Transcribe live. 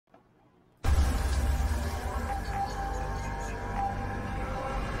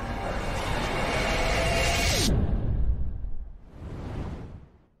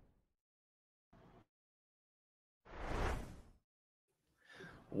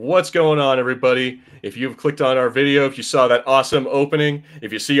What's going on, everybody? If you've clicked on our video, if you saw that awesome opening,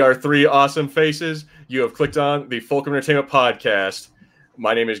 if you see our three awesome faces, you have clicked on the Fulcrum Entertainment Podcast.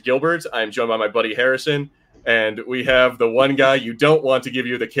 My name is Gilbert. I'm joined by my buddy Harrison, and we have the one guy you don't want to give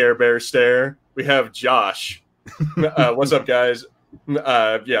you the Care Bear stare. We have Josh. What's up, guys?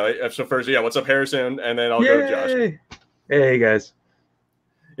 So first, what's up, Harrison? And then I'll go to Josh. Hey, guys.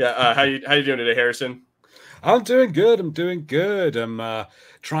 Yeah, how you doing today, Harrison? I'm doing good. I'm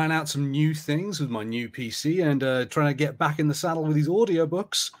trying out some new things with my new PC and trying to get back in the saddle with these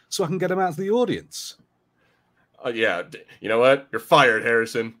audiobooks so I can get them out to the audience. Yeah, you know what? You're fired,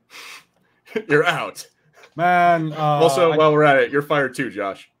 Harrison. You're out. Man. Also, while we're at it, you're fired too,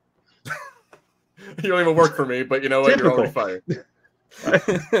 Josh. You don't even work for me, but you know what? Typical. You're already fired.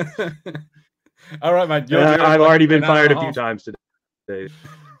 All right, man. I've already been fired a few times today.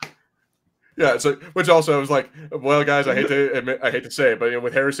 Yeah, so which also I was like, well, guys, I hate to say it, but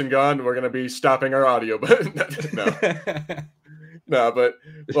with Harrison gone, we're gonna be stopping our audio. But no, but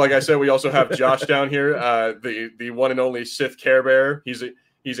like I said, we also have Josh down here, the one and only Sith Care Bear.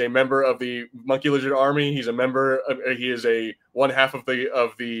 He's a member of the Monkey Lizard Army. He is a one half of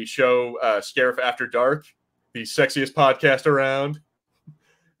the show Scarif After Dark, the sexiest podcast around.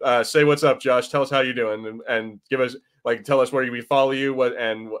 Say what's up, Josh. Tell us how you're doing and give us. Tell us where we follow you,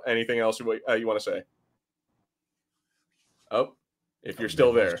 and anything else you want to say. Oh, if you're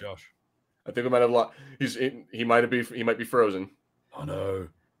still there, Josh. I think we might have lost. He might be frozen. Oh no!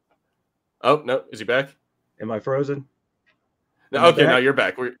 Oh no, is he back? Am I frozen? No, okay, now you're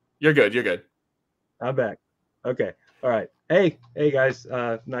back. You're good. You're good. I'm back. Okay, all right. Hey guys,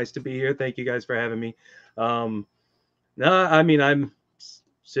 nice to be here. Thank you guys for having me. I'm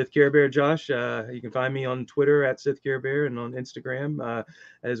Sith Care Bear Josh. You can find me on Twitter at Sith Care Bear and on Instagram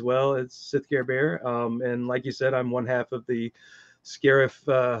as well as Sith Care Bear. And like you said, I'm one half of the Scarif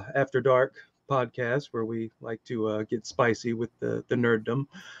After Dark podcast where we like to get spicy with the nerddom.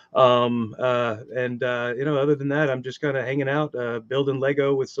 Other than that, I'm just kind of hanging out, building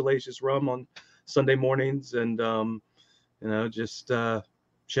Lego with Salacious Rum on Sunday mornings and, just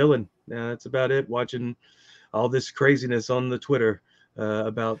chilling. That's about it. Watching all this craziness on the Twitter.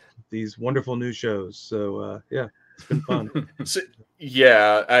 About these wonderful new shows. So it's been fun.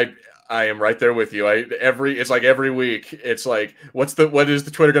 I am right there with you. It's like every week. It's like what is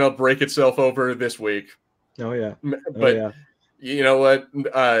the Twitter gonna break itself over this week? Oh yeah. But you know what?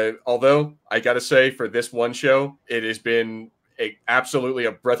 Although I gotta say, for this one show, it has been absolutely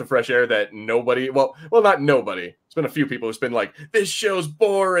a breath of fresh air that nobody. Well, not nobody. It's been a few people who's been like, this show's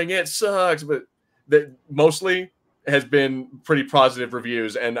boring. It sucks. But that mostly has been pretty positive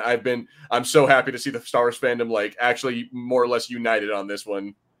reviews, and I'm so happy to see the Star Wars fandom actually more or less united on this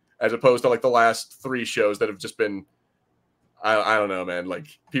one, as opposed to the last three shows that have just been I don't know, man.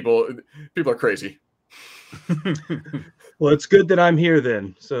 People are crazy. Well, it's good that I'm here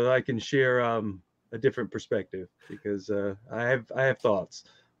then, so I can share a different perspective because I have thoughts,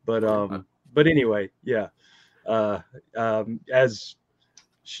 but anyway, yeah. As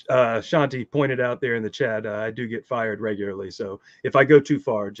Shanti pointed out there in the chat, I do get fired regularly. So if I go too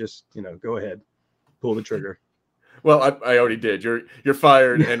far, just go ahead, pull the trigger. Well, I already did. You're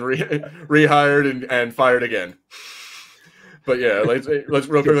fired and rehired and fired again. But yeah, let's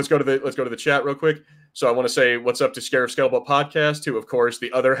real quick. Let's go to the chat real quick. So I want to say what's up to Scarif Scalable Podcast, to of course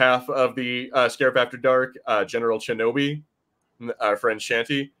the other half of the Scarif After Dark, General Shinobi, our friend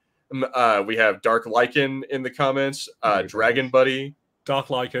Shanti. We have Dark Lycan in the comments, Dragon Buddy. Dark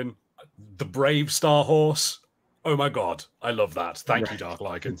Lycan, the brave Star Horse. Oh my God, I love that. Thank you, Dark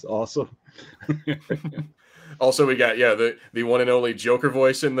Lycan. It's awesome. Also, we got the one and only Joker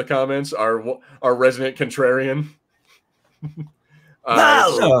voice in the comments. Our resident contrarian.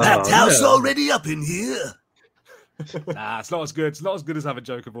 Wow, that house already up in here. It's not as good. It's not as good as having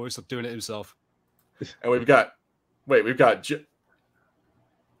Joker voice of doing it himself. And we've got.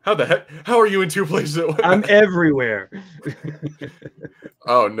 How the heck? How are you in two places at once? I'm everywhere.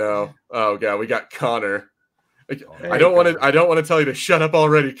 Oh no! Oh god, we got Connor. I don't want to tell you to shut up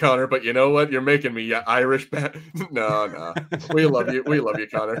already, Connor. But you know what? You're making me Irish bad. No. We love you. We love you,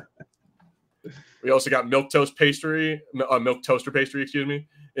 Connor. We also got milk toaster pastry, excuse me,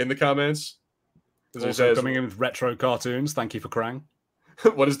 in the comments. Also coming in with retro cartoons. Thank you for Krang.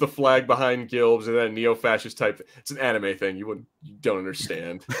 What is the flag behind Gilbs? And then neo-fascist type. It's an anime thing. You don't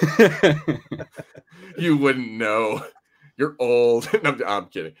understand. You wouldn't know. You're old. No, I'm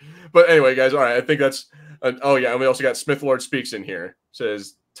kidding. But anyway, guys. All right. I think that's. And we also got Smith Lord Speaks in here.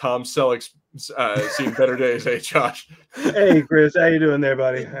 Says Tom Selleck's seen better days. Hey, Josh. Hey, Chris. How you doing there,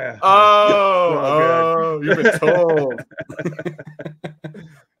 buddy? Oh, you've been told.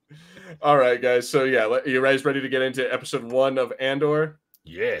 All right, guys. So yeah, you guys ready to get into episode 1 of Andor?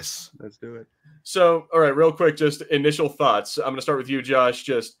 Yes. Let's do it. So, all right, real quick, just initial thoughts. I'm gonna start with you, Josh.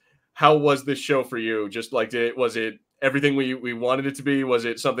 Just how was this show for you? Just like, was it everything we wanted it to be? Was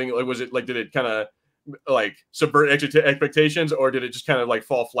it something like, did it kind of like subvert expectations, or did it just kind of like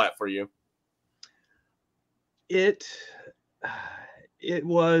fall flat for you? It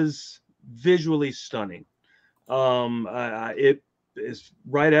was visually stunning. It is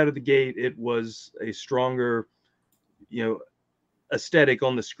right out of the gate. It was a stronger, aesthetic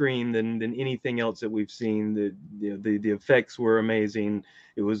on the screen than anything else that we've seen. The effects were amazing.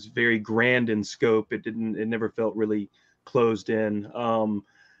 It was very grand in scope. It never felt really closed in.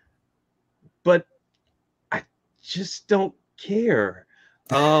 But I just don't care.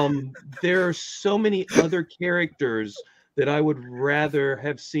 There are so many other characters that I would rather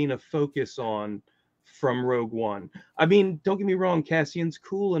have seen a focus on from Rogue One. I mean, don't get me wrong, Cassian's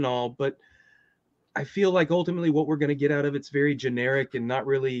cool and all, but I feel like ultimately what we're going to get out of it's very generic and not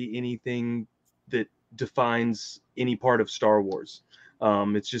really anything that defines any part of Star Wars.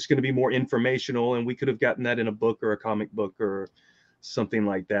 It's just going to be more informational, and we could have gotten that in a book or a comic book or something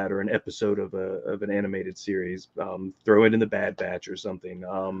like that, or an episode of an animated series. Throw it in the Bad Batch or something,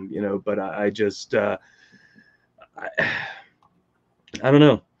 but I just I don't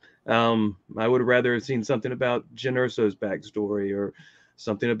know. I would have rather have seen something about Jyn Erso's backstory, or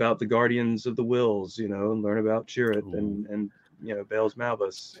something about the Guardians of the Wills, and learn about Chirrut and Bael's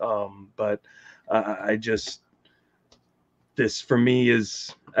Malbus. But I just, this for me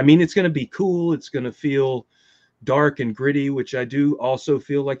is, I mean, it's going to be cool. It's going to feel dark and gritty, which I do also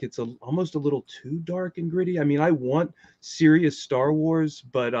feel like it's almost a little too dark and gritty. I mean, I want serious Star Wars,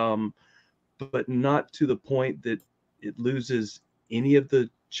 but not to the point that it loses any of the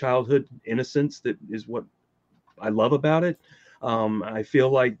childhood innocence that is what I love about it. I feel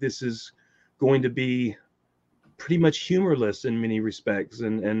like this is going to be pretty much humorless in many respects,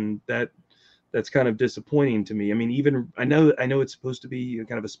 and that's kind of disappointing to me. I mean, even I know it's supposed to be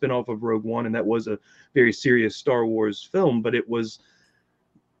kind of a spinoff of Rogue One, and that was a very serious Star Wars film, but it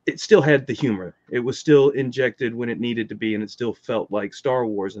still had the humor. It was still injected when it needed to be, and it still felt like Star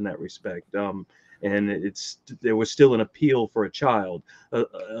Wars in that respect. And there was still an appeal for a child.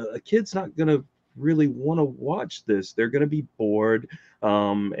 A kid's not going to really want to watch this. They're going to be bored,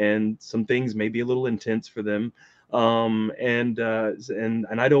 and some things may be a little intense for them. And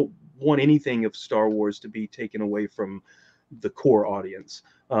I don't want anything of Star Wars to be taken away from the core audience.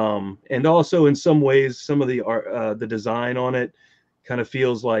 And also, in some ways, some of the design on it kind of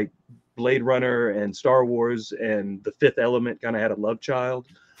feels like Blade Runner and Star Wars and The Fifth Element kind of had a love child.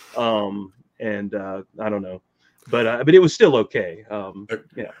 And I don't know, but it was still okay.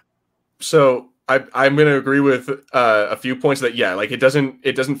 Yeah. So I'm going to agree with a few points that, yeah, like it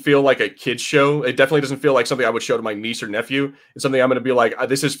doesn't feel like a kid's show. It definitely doesn't feel like something I would show to my niece or nephew. It's something I'm going to be like,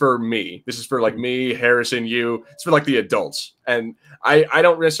 this is for me. This is for like me, Harrison, you. It's for like the adults. And I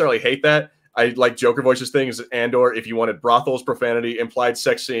don't necessarily hate that. I like Joker Voice's thing is Andor. If you wanted brothels, profanity, implied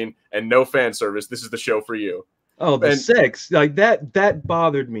sex scene, and no fan service, this is the show for you. Oh, the sex, like that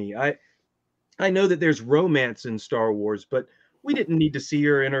bothered me. I know that there's romance in Star Wars, but we didn't need to see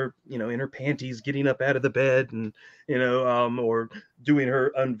her in her panties getting up out of the bed and, or doing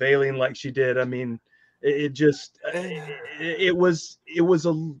her unveiling like she did. I mean, it was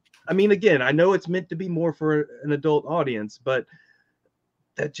I mean, again, I know it's meant to be more for an adult audience, but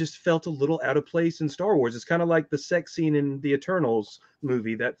that just felt a little out of place in Star Wars. It's kind of like the sex scene in the Eternals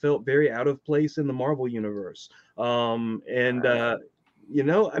movie that felt very out of place in the Marvel universe. I mean,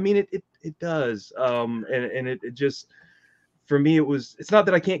 it does. And it just, for me, it's not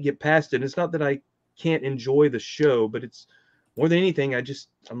that I can't get past it. It's not that I can't enjoy the show, but it's more than anything,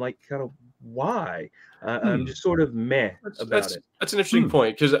 I'm like, kind of, why? I'm just sort of meh about it. That's an interesting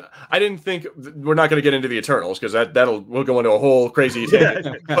point, because I didn't think we're not going to get into the Eternals, because we'll go into a whole crazy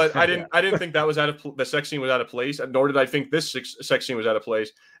tangent. But I didn't think that was the sex scene was out of place, nor did I think this sex scene was out of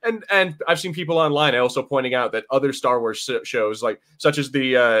place. And I've seen people online also pointing out that other Star Wars shows, like such as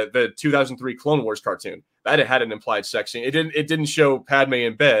the 2003 Clone Wars cartoon, that it had an implied sex scene. It didn't show Padme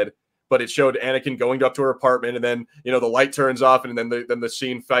in bed, but it showed Anakin going up to her apartment, and then the light turns off, and then the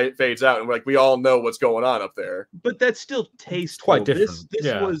scene fades out, and we all know what's going on up there. But that's still tasteful. It's quite different.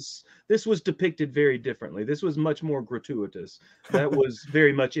 This was depicted very differently. This was much more gratuitous. That was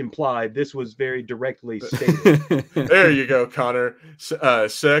very much implied. This was very directly stated. There you go, Connor.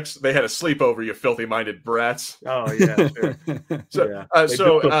 Sex. They had a sleepover, you filthy-minded brats. Oh yeah, sure.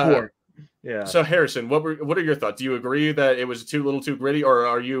 Yeah. So Harrison, what are your thoughts? Do you agree that it was too little too gritty, or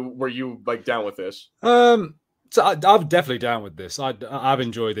were you like down with this? So I'm definitely down with this. I've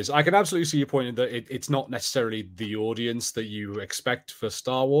enjoyed this. I can absolutely see your point in that it's not necessarily the audience that you expect for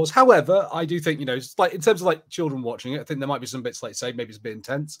Star Wars. However, I do think, it's like in terms of like children watching it, I think there might be some bits, like say, maybe it's a bit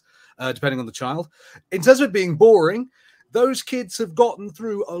intense, depending on the child. In terms of it being boring, those kids have gotten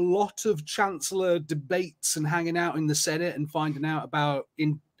through a lot of chancellor debates and hanging out in the Senate and finding out about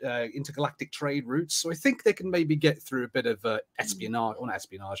intergalactic trade routes. So I think they can maybe get through a bit of espionage, or not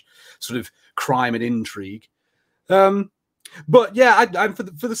espionage, sort of crime and intrigue. But yeah, I'm for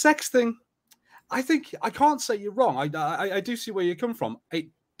the sex thing. I think I can't say you're wrong. I do see where you come from. It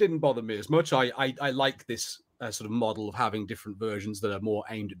didn't bother me as much. I like this sort of model of having different versions that are more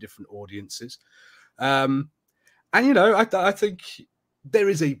aimed at different audiences. And I think there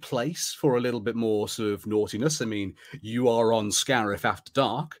is a place for a little bit more sort of naughtiness. I mean, you are on Scarif After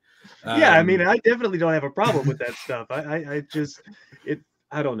Dark. Yeah, I mean, I definitely don't have a problem with that stuff.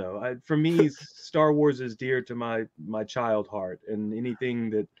 I don't know. For me, Star Wars is dear to my child heart, and anything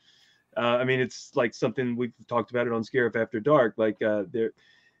that, I mean, it's like something we've talked about it on Scarif After Dark. Like,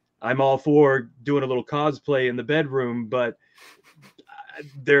 I'm all for doing a little cosplay in the bedroom, but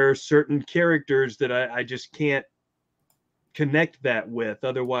there are certain characters that I just can't connect that with.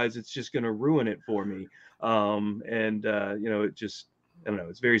 Otherwise, it's just going to ruin it for me. It just, I don't know.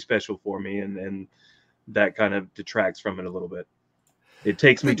 It's very special for me, and that kind of detracts from it a little bit. It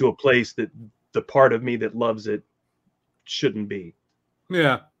takes me to a place that the part of me that loves it shouldn't be.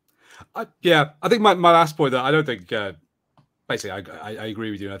 Yeah. I think my last point that I don't think, basically, I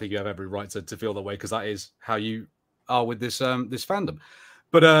agree with you. And I think you have every right to feel that way, because that is how you are with this this fandom.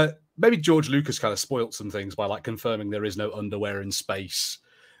 But maybe George Lucas kind of spoilt some things by like confirming there is no underwear in space.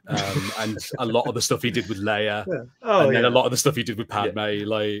 And a lot of the stuff he did with Leia, then a lot of the stuff he did with Padme,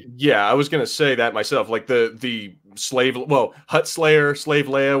 I was gonna say that myself, like the Hut Slayer, Slave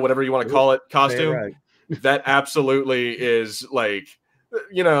Leia, whatever you want to call it, costume. Right. That absolutely is like,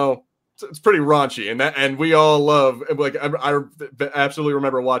 it's pretty raunchy, and we all love. Like, I absolutely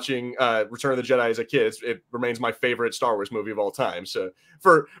remember watching Return of the Jedi as a kid. It remains my favorite Star Wars movie of all time. So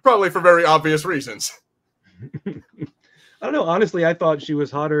probably for very obvious reasons. I don't know. Honestly, I thought she was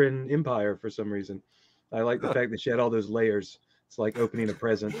hotter in Empire for some reason. I like the fact that she had all those layers. It's like opening a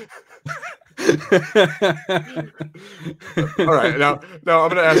present. All right, now I'm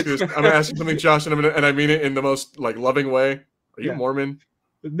going to ask you this. I'm going to ask you something, Josh, and I mean it in the most like loving way. Are you Mormon?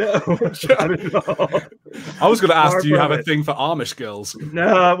 No, not at all. I was going to ask, do you have a thing for Amish girls?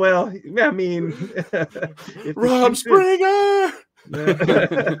 No, well, I mean, Rob Springer.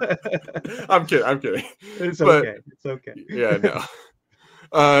 I'm kidding. It's okay. Yeah,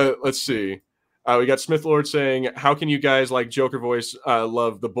 no. Let's see. We got Smith Lord saying, how can you guys like Joker voice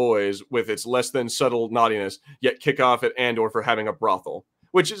love The Boys with its less than subtle naughtiness, yet kick off at Andor for having a brothel?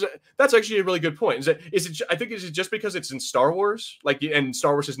 That's actually a really good point. Is it just because it's in Star Wars? Like, and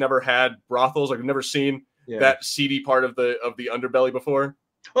Star Wars has never had brothels? Like, we've never seen that seedy part of the underbelly before?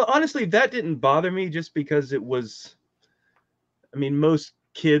 Well, honestly, that didn't bother me, just because it was, I mean, most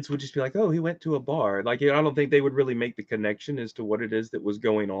kids would just be like, oh, he went to a bar. Like, I don't think they would really make the connection as to what it is that was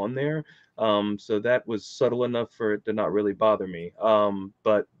going on there. So that was subtle enough for it to not really bother me.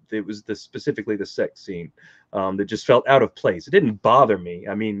 But it was specifically the sex scene that just felt out of place. It didn't bother me.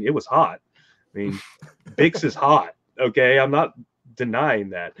 I mean, it was hot. I mean, Bix is hot. Okay, I'm not denying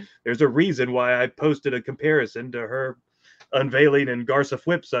that. There's a reason why I posted a comparison to her unveiling and Garza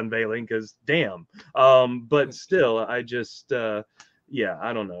Fwip's unveiling, because damn. But still, I just I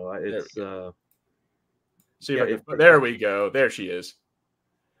don't know. It's there we go. There she is.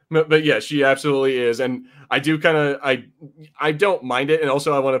 But yeah, she absolutely is, and I do I don't mind it, and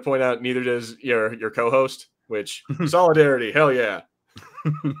also I want to point out neither does your co-host, which solidarity, hell yeah.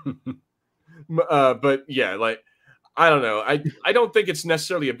 But yeah, like, I don't know. I don't think it's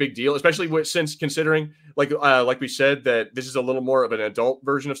necessarily a big deal, especially since considering like we said that this is a little more of an adult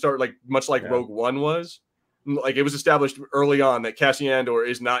version of Star, like much like Rogue One was. Like, it was established early on that Cassian Andor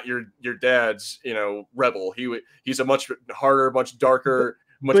is not your dad's rebel. He's a much harder, much darker.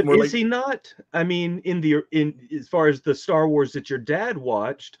 But more is he not? I mean, in as far as the Star Wars that your dad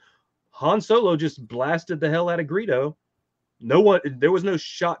watched, Han Solo just blasted the hell out of Greedo. There was no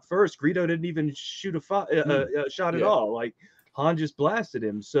shot first. Greedo didn't even shoot a shot at all. Like, Han just blasted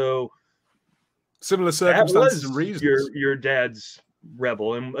him. So similar circumstances and reasons. Your dad's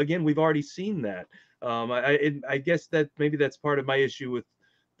rebel, and again, we've already seen that. I guess that maybe that's part of my issue with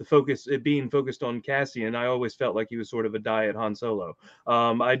it being focused on Cassian. I always felt like he was sort of a diet Han Solo.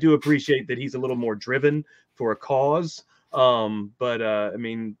 I do appreciate that he's a little more driven for a cause. But I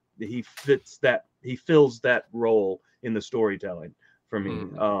mean, he fills that role in the storytelling for me.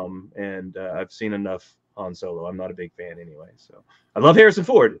 And I've seen enough Han Solo. I'm not a big fan anyway. So I love Harrison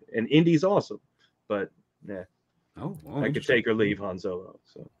Ford, and Indy's awesome, but nah, I could take or leave Han Solo.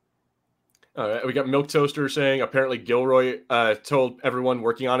 So. All right, we got Milk Toaster saying apparently Gilroy told everyone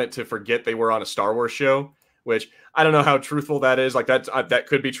working on it to forget they were on a Star Wars show, which I don't know how truthful that is. Like that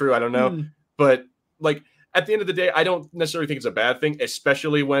could be true. I don't know, but like at the end of the day, I don't necessarily think it's a bad thing,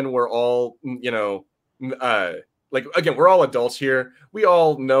 especially when we're all like again, we're all adults here. We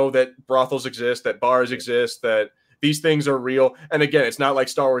all know that brothels exist, that bars exist, that these things are real. And again, it's not like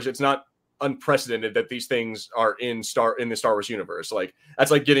Star Wars. It's not unprecedented that these things are in the Star Wars universe. Like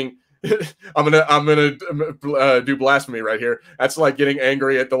that's like getting. I'm gonna do blasphemy right here. That's like getting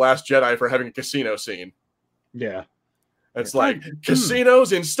angry at The Last Jedi for having a casino scene. Yeah, it's like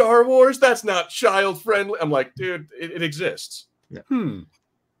casinos in Star Wars. That's not child friendly. I'm like, dude, it exists. Yeah.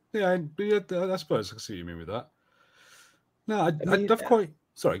 Yeah, I suppose I can see what you mean with that. No, I've quite.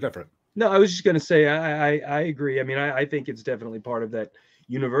 Sorry, go for it. No, I was just gonna say I agree. I mean, I think it's definitely part of that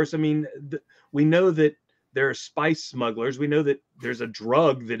universe. I mean, we know that there are spice smugglers. We know that there's a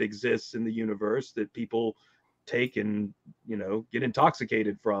drug that exists in the universe that people take and, get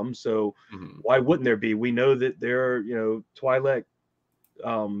intoxicated from. So why wouldn't there be? We know that there are, Twi'lek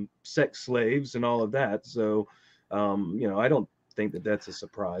sex slaves and all of that. So, I don't think that that's a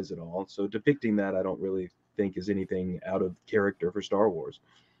surprise at all. So depicting that, I don't really think is anything out of character for Star Wars.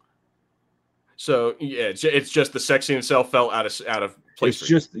 So yeah, it's just the sex scene itself fell out of place. It's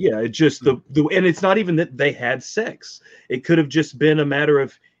just the and it's not even that they had sex. It could have just been a matter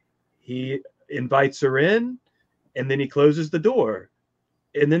of he invites her in, and then he closes the door,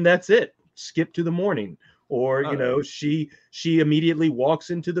 and then that's it. Skip to the morning, or she immediately walks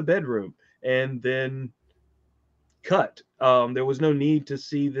into the bedroom, and then cut. There was no need to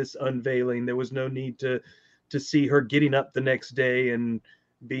see this unveiling. There was no need to see her getting up the next day and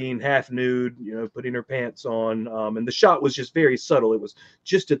being half nude, putting her pants on. And the shot was just very subtle. It was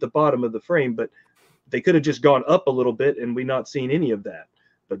just at the bottom of the frame, but they could have just gone up a little bit and we not seen any of that.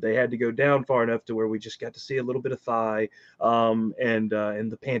 But they had to go down far enough to where we just got to see a little bit of thigh and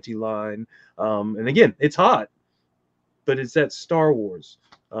the panty line. And again, it's hot, but it's that Star Wars.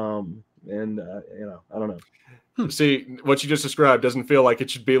 I don't know. See, what you just described doesn't feel like it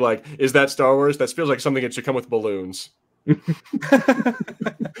should be like, is that Star Wars? That feels like something that should come with balloons.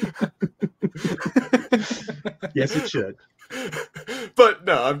 Yes, it should. But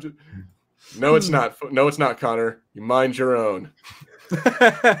no, no, it's not. No, it's not, Connor. You mind your own.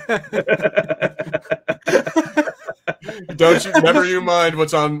 Never you mind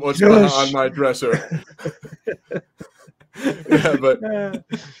what's on my dresser. Yeah, but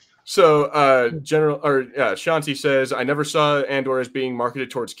so Shanti says, I never saw Andor as being marketed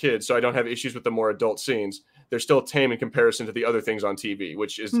towards kids, so I don't have issues with the more adult scenes. They're still tame in comparison to the other things on TV,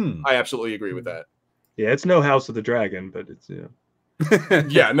 which is I absolutely agree with that. Yeah, it's no House of the Dragon, but it's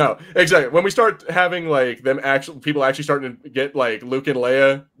yeah, no, exactly. When we start having like people actually starting to get like Luke and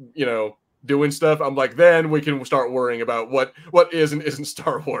Leia, doing stuff, I'm like, then we can start worrying about what is and isn't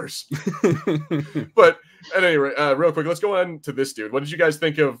Star Wars. But at any rate, real quick, let's go on to this dude. What did you guys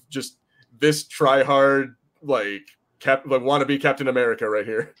think of just this try-hard wannabe Captain America right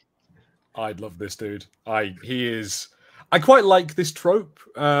here? I love this dude. I quite like this trope.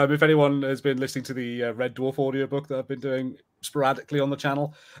 If anyone has been listening to the Red Dwarf audiobook that I've been doing sporadically on the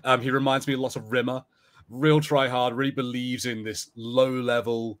channel, he reminds me a lot of Rimmer. Real try-hard, really believes in this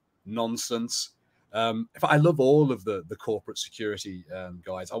low-level nonsense. I love all of the corporate security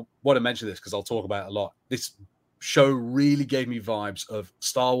guys. I want to mention this because I'll talk about it a lot. This show really gave me vibes of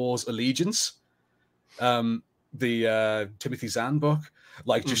Star Wars Allegiance, the Timothy Zahn book,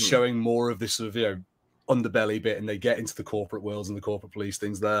 like just showing more of this sort of underbelly bit, and they get into the corporate worlds and the corporate police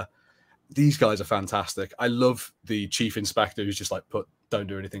things there. These guys are fantastic. I love the chief inspector who's just like, don't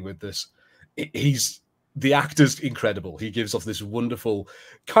do anything with this. The actor's incredible. He gives off this wonderful,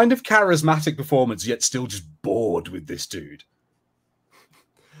 kind of charismatic performance, yet still just bored with this dude.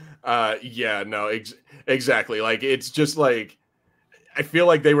 Yeah, no, exactly. Like, it's just like, I feel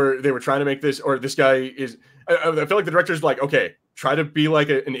like they were trying to make this, or this guy is, I feel like the director's like, okay, try to be like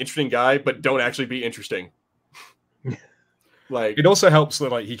an interesting guy, but don't actually be interesting. Like, it also helps that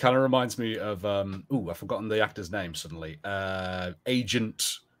like he kind of reminds me of I've forgotten the actor's name suddenly.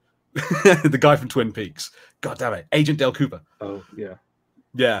 Agent the guy from Twin Peaks. God damn it. Agent Dale Cooper. Oh, yeah.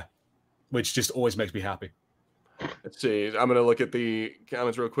 Yeah. Which just always makes me happy. Let's see. I'm going to look at the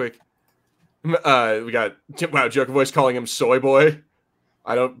comments real quick. We got, Joker Voice calling him Soy Boy.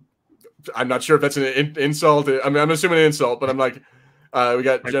 I'm not sure if that's an insult. I mean, I'm assuming an insult, but I'm like, we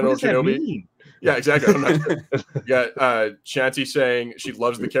got General Kenobi. Yeah, exactly. I'm not sure. We got Shanti saying she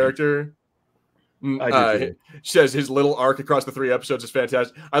loves the character. I do too. Says his little arc across the 3 episodes is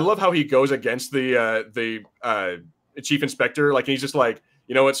fantastic. I love how he goes against the chief inspector. Like he's just like,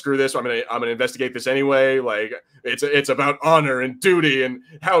 you know what, screw this. I'm gonna investigate this anyway. Like it's about honor and duty and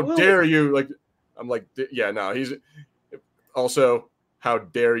how dare you. Like I'm like, yeah, no. He's also, how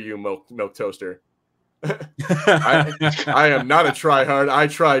dare you, milk toaster. I am not a tryhard. I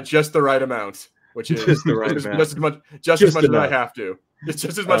try just the right amount, which is Just the right amount. just as much Just as enough. I have to. It's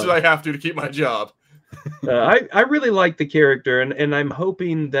just as much as I have to keep my job. I really like the character, and I'm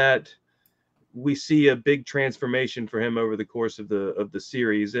hoping that we see a big transformation for him over the course of the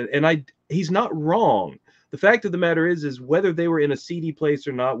series. And he's not wrong. The fact of the matter is whether they were in a seedy place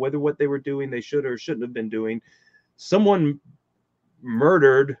or not, whether what they were doing they should or shouldn't have been doing, someone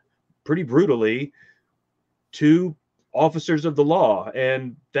murdered pretty brutally 2 officers of the law,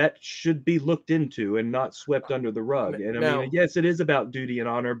 and that should be looked into and not swept under the rug. And I mean, yes, it is about duty and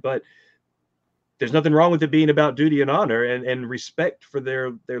honor, but there's nothing wrong with it being about duty and honor and respect for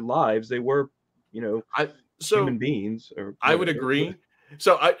their lives. They were, human beings. Or I would agree.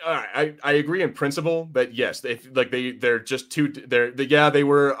 So I agree in principle that yes, they're just they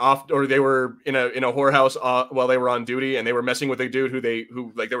were off, or they were in a whorehouse while they were on duty, and they were messing with a dude who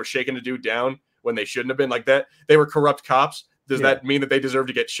they were shaking the dude down when they shouldn't have been. Like that, they were corrupt cops. Does that mean that they deserve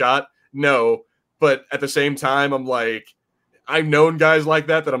to get shot? No, but at the same time, I'm like, I've known guys like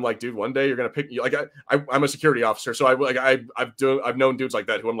that I'm like, dude, one day you're gonna pick. Like I'm a security officer, so I've known dudes like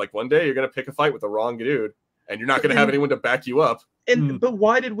that who I'm like, one day you're gonna pick a fight with the wrong dude, and you're not gonna have anyone to back you up. But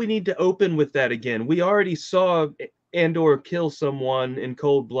why did we need to open with that again? We already saw Andor kill someone in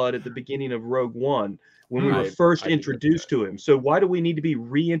cold blood at the beginning of Rogue One when we were first introduced to him. So why do we need to be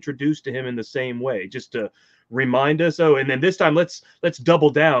reintroduced to him in the same way? Just to remind us, and then this time let's double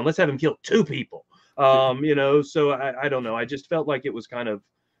down. Let's have him kill 2 people. So I don't know. I just felt like it was kind of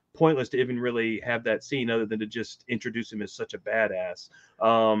pointless to even really have that scene other than to just introduce him as such a badass.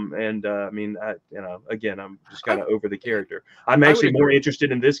 I mean, again, I'm just kind of over the character. I'm actually more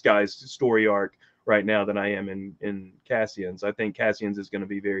interested in this guy's story arc right now than I am in Cassian's. I think Cassian's is going to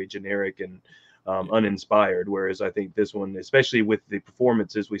be very generic and uninspired, whereas I think this one, especially with the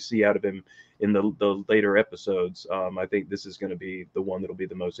performances we see out of him in the later episodes, I think this is going to be the one that'll be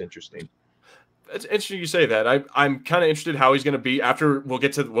the most interesting. It's interesting you say that. I'm kind of interested how he's going to be after we'll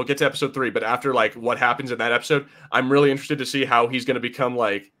get to episode 3, but after like what happens in that episode, I'm really interested to see how he's going to become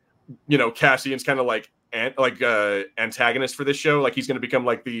like, Cassian's kind of like antagonist for this show. Like he's going to become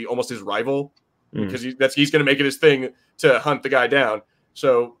like almost his rival because he's going to make it his thing to hunt the guy down.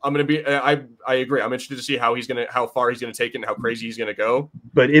 So I'm going to be, I agree. I'm interested to see how far he's going to take it and how crazy he's going to go.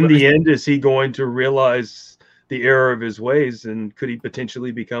 But in the end, is he going to realize the error of his ways, and could he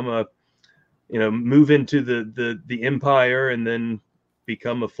potentially become move into the Empire and then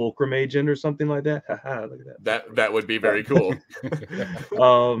become a Fulcrum agent or something like that? Look at that. That would be very cool.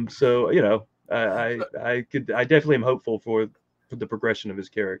 So I definitely am hopeful for the progression of his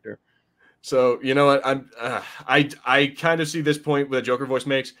character. So you know what, I kind of see this point where the Joker voice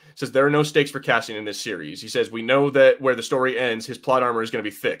makes. It says there are no stakes for Cassian in this series. He says we know that where the story ends, his plot armor is going to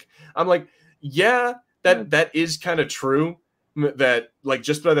be thick. I'm like, yeah, that is kind of true. That like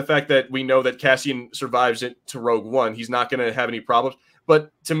just by the fact that we know that Cassian survives it to Rogue One, he's not going to have any problems.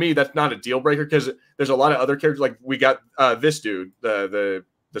 But to me, that's not a deal breaker because there's a lot of other characters. Like we got this dude, the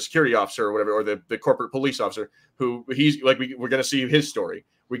security officer or whatever, or the corporate police officer, who he's like we're going to see his story.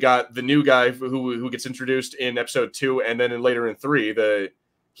 We got the new guy who gets introduced in episode 2, and then later in 3,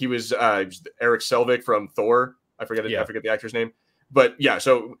 he was Eric Selvig from Thor. I forget the actor's name, but yeah.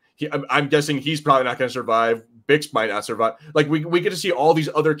 So I'm guessing he's probably not going to survive. Bix might not survive. Like we get to see all these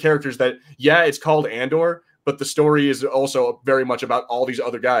other characters that it's called Andor, but the story is also very much about all these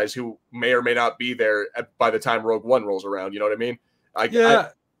other guys who may or may not be there by the time Rogue One rolls around. You know what I mean?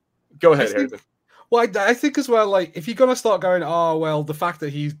 Go ahead, Harrison. Well, I think as well, like, if you're going to start going, oh, well, the fact that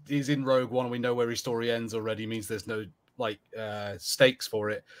he's in Rogue One and we know where his story ends already means there's no, stakes for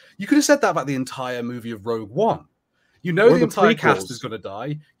it. You could have said that about the entire movie of Rogue One. You know the entire cast is going to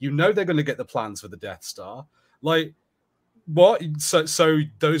die. You know they're going to get the plans for the Death Star. Like, what? So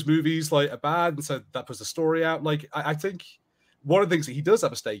those movies, are bad, and so that puts the story out. Like, I think one of the things that he does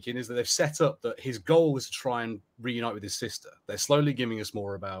have a stake in is that they've set up that his goal is to try and reunite with his sister. They're slowly giving us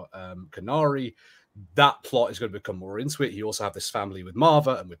more about Kanari. That plot is going to become more into it. He also have this family with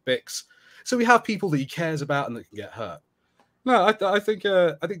Marva and with Bix. So we have people that he cares about and that can get hurt. No, I think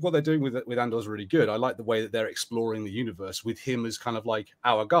what they're doing with Andor is really good. I like the way that they're exploring the universe with him as kind of like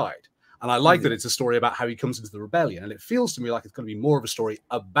our guide. And I like that it's a story about how he comes into the rebellion. And it feels to me like it's going to be more of a story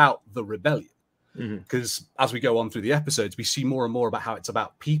about the rebellion. Because as we go on through the episodes, we see more and more about how it's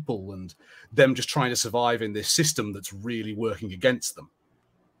about people and them just trying to survive in this system that's really working against them.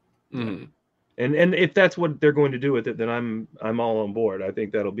 Mm-hmm. And if that's what they're going to do with it, then I'm all on board. I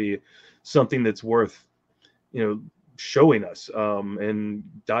think that'll be something that's worth, showing us and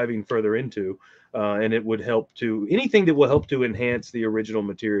diving further into. And it would help to anything that will help to enhance the original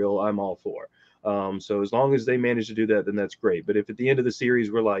material. I'm all for. So as long as they manage to do that, then that's great. But if at the end of the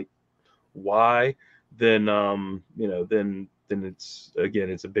series we're like, why? Then then it's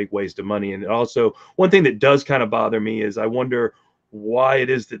a big waste of money. And also one thing that does kind of bother me is I wonder why it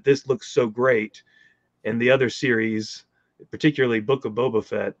is that this looks so great and the other series, particularly Book of Boba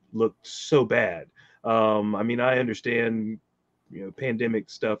Fett, looked so bad. I understand, pandemic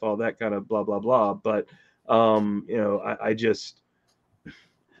stuff, all that kind of blah, blah, blah. But, I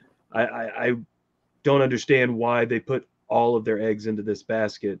don't understand why they put all of their eggs into this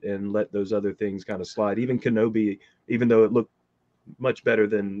basket and let those other things kind of slide. Even Kenobi, even though it looked much better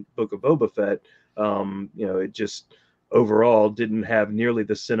than Book of Boba Fett, it just overall didn't have nearly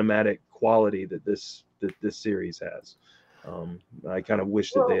the cinematic quality that this series has. I kind of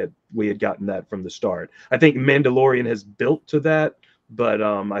wish that we had gotten that from the start. I think Mandalorian has built to that, but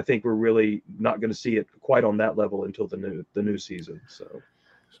I think we're really not going to see it quite on that level until the new season.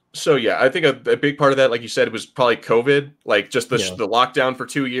 So yeah, I think a big part of that, like you said, was probably COVID, like just the lockdown for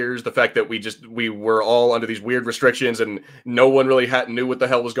 2 years, the fact that we were all under these weird restrictions and no one really knew what the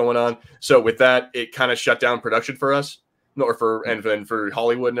hell was going on. So with that, it kind of shut down production for us, and for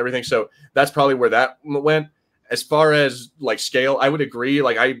Hollywood and everything. So that's probably where that went. As far as like scale, I would agree.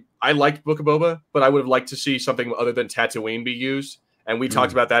 Like I liked Book of Boba, but I would have liked to see something other than Tatooine be used, and we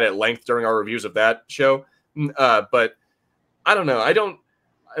talked about that at length during our reviews of that show. But I don't know. I don't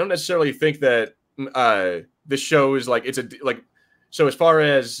necessarily think that this show is like so as far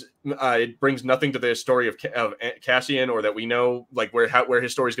as it brings nothing to the story of Cassian, or that we know like where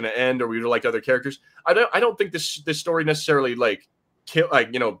his story is going to end, or we would like other characters. I don't think this story necessarily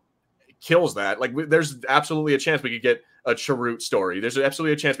kills that. Like there's absolutely a chance we could get a Chirrut story. There's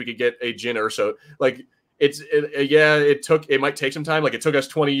absolutely a chance we could get a Jyn Erso. Like it might take some time. Like it took us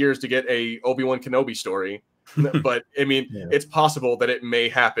 20 years to get a Obi-Wan Kenobi story. But it's possible that it may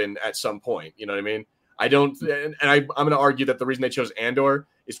happen at some point. You know what I mean? I don't, and I'm going to argue that the reason they chose Andor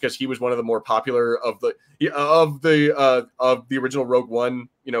is because he was one of the more popular of the original Rogue One,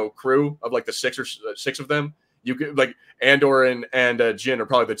 crew of like the six of them. You could like Andor and Jyn are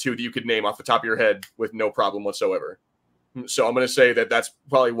probably the two that you could name off the top of your head with no problem whatsoever. So I'm going to say that that's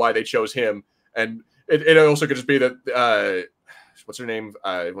probably why they chose him, and it also could just be that what's her name?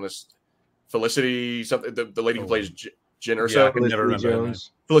 I want to. Felicity, something, the lady who plays Jyn Erso. Yeah, I can never remember.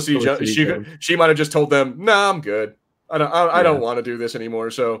 Felicity Jones. She might have just told them, "Nah, I'm good. I don't want to do this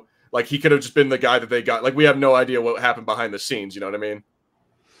anymore." So, like, he could have just been the guy that they got. Like, we have no idea what happened behind the scenes. You know what I mean?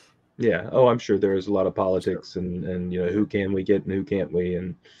 Yeah. Oh, I'm sure there is a lot of politics and who can we get and who can't we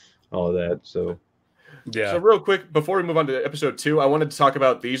and all of that. So, yeah. So real quick, before we move on to episode 2, I wanted to talk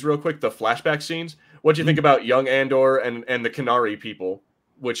about these real quick, the flashback scenes. What do you think about young Andor and the Kenari people,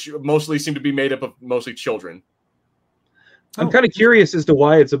 which mostly seem to be made up of mostly children? I'm kind of curious as to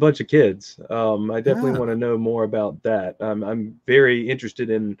why it's a bunch of kids. I definitely want to know more about that. I'm very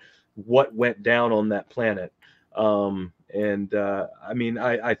interested in what went down on that planet. I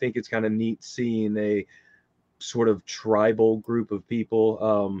think it's kind of neat seeing a sort of tribal group of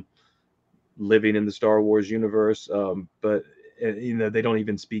people living in the Star Wars universe. But they don't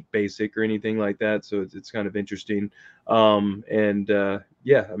even speak basic or anything like that. So it's kind of interesting. They're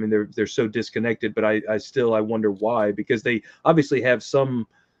so disconnected, but I still wonder why, because they obviously have some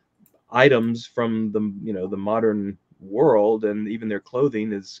items from the modern world, and even their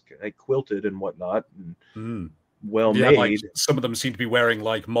clothing is quilted and whatnot and well made. Like some of them seem to be wearing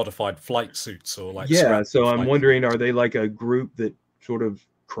like modified flight suits or like so I'm wondering, are they like a group that sort of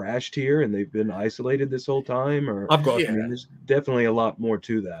crashed here and they've been isolated this whole time? Or there's definitely a lot more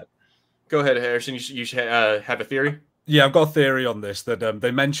to that. Go ahead, Harrison. You should have a theory. Yeah, I've got a theory on this, that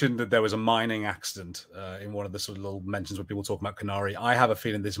they mentioned that there was a mining accident in one of the sort of little mentions where people talk about Kenari. I have a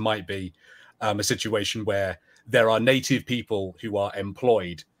feeling this might be a situation where there are native people who are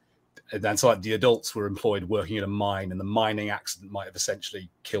employed, and then so like the adults were employed working in a mine, and the mining accident might have essentially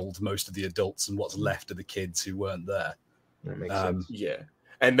killed most of the adults, and what's left of the kids who weren't there. That makes sense. Yeah.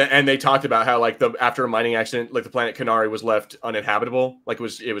 And they talked about how like after a mining accident, like the planet Kenari was left uninhabitable, like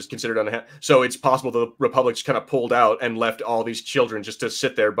it was considered uninhabitable. So it's possible the Republic just kind of pulled out and left all these children just to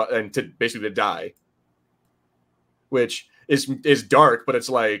sit there, and to basically to die, which is dark. But it's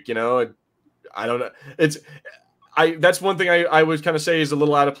like, I don't know. that's one thing I would kind of say is a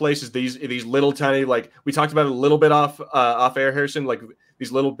little out of place, is these little tiny, like we talked about it a little bit off air, Harrison, like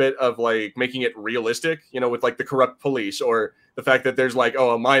these little bit of like making it realistic, with like the corrupt police, or the fact that there's like,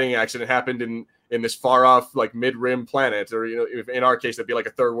 a mining accident happened in this far off like mid-rim planet, or if in our case that'd be like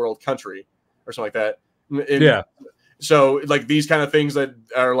a third world country or something like that. Yeah. So like these kind of things that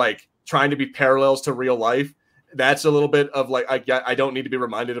are like trying to be parallels to real life, that's a little bit of like, I don't need to be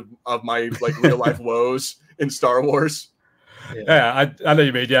reminded of my like real life woes in Star Wars. Yeah, I know what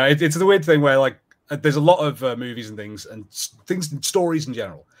you mean. Yeah, it's the weird thing where like there's a lot of movies and things and stories in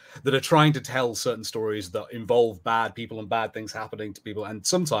general that are trying to tell certain stories that involve bad people and bad things happening to people, and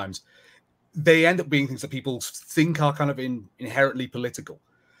sometimes they end up being things that people think are kind of inherently political.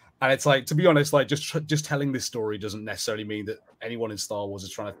 And it's like, to be honest, like just telling this story doesn't necessarily mean that anyone in Star Wars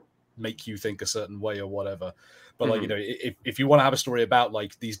is trying to make you think a certain way or whatever. But like, if you want to have a story about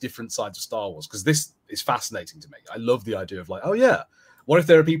like these different sides of Star Wars, because this is fascinating to me. I love the idea of like, oh yeah, what if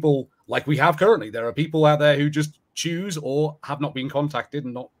there are people like we have currently? There are people out there who just choose or have not been contacted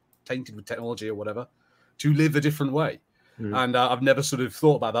and not tainted with technology or whatever to live a different way. And I've never sort of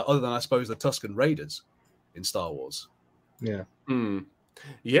thought about that, other than I suppose the Tusken Raiders in Star Wars. Yeah.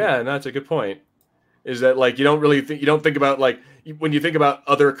 Yeah, and that's a good point. Is that like you don't think about like when you think about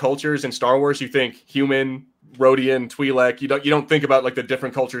other cultures in Star Wars, you think human, Rhodian, Twi'lek. You don't think about like the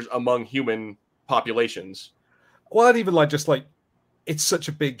different cultures among human populations. Well, and even like just like it's such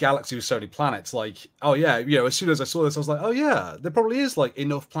a big galaxy with so many planets. Like, oh yeah, as soon as I saw this, I was like, oh yeah, there probably is like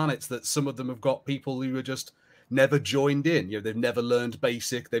enough planets that some of them have got people who are just never joined in. They've never learned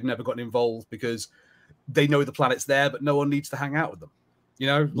basic, they've never gotten involved because they know the planet's there, but no one needs to hang out with them.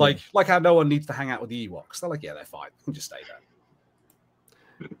 Like how no one needs to hang out with the Ewoks. They're like, yeah, they're fine. They can just stay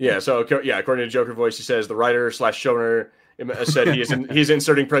there. Yeah. So according to Joker Voice, he says the writer / showrunner said he's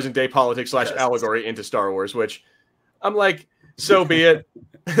inserting present day politics / allegory into Star Wars, which I'm like, so be it.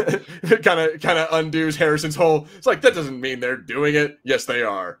 kind of undoes Harrison's whole. It's like that doesn't mean they're doing it. Yes, they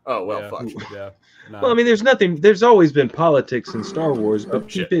are. Oh well, fuck. Yeah. No. Well, I mean, there's always been politics in Star Wars, but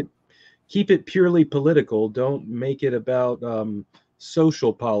keep it purely political. Don't make it about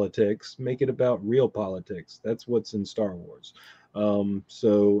social politics. Make it about real politics. That's what's in Star Wars.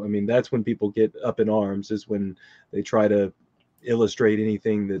 So I mean, that's when people get up in arms, is when they try to illustrate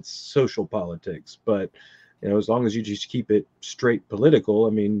anything that's social politics. But as long as you just keep it straight political, I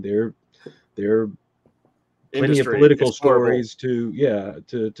mean, there are plenty of political stories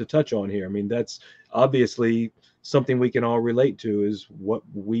to touch on here. I mean, that's obviously something we can all relate to, is what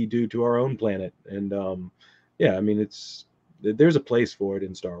we do to our own planet. And I mean, there's a place for it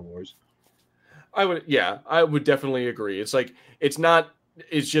in Star Wars. I would definitely agree. It's like, it's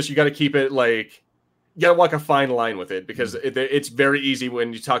just, you got to keep it like, you got to walk a fine line with it, because it's very easy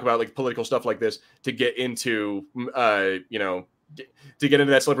when you talk about like political stuff like this to get into, to get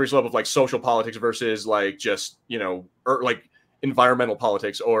into that slippery slope of like social politics versus like just, or like environmental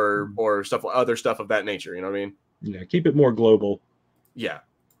politics or other stuff of that nature. You know what I mean? Yeah. Keep it more global. Yeah.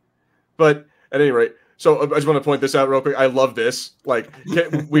 But at any rate, so I just want to point this out real quick. I love this. Like,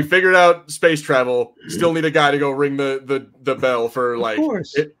 we figured out space travel. Still need a guy to go ring the bell for like. Of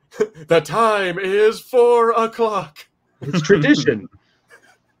course. The time is 4:00. It's tradition.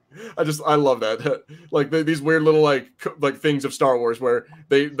 I love that. Like these weird little like things of Star Wars where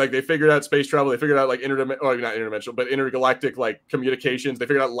they figured out space travel. They figured out like not interdimensional, but intergalactic like communications. They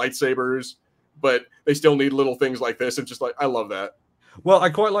figured out lightsabers, but they still need little things like this. And just like, I love that. Well, I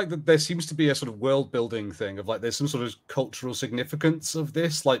quite like that there seems to be a sort of world building thing of like there's some sort of cultural significance of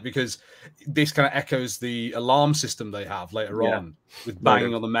this, like because this kind of echoes the alarm system they have later on with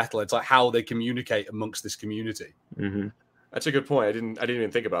banging on the metal. It's like how they communicate amongst this community. Mm-hmm. That's a good point. I didn't even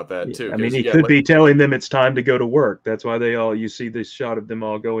think about that too. I mean, he could be telling them it's time to go to work. That's why you see this shot of them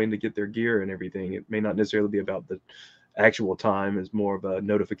all going to get their gear and everything. It may not necessarily be about the actual time, it's more of a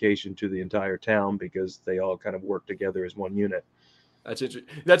notification to the entire town because they all kind of work together as one unit. That's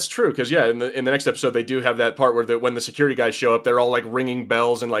interesting. That's true, because in the next episode they do have that part where when the security guys show up, they're all like ringing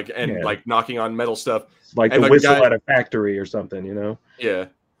bells and like knocking on metal stuff, it's like the whistle at a factory or something, Yeah,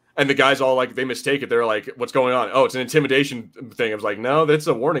 and the guys all like they mistake it. They're like, "What's going on?" Oh, it's an intimidation thing. I was like, "No, that's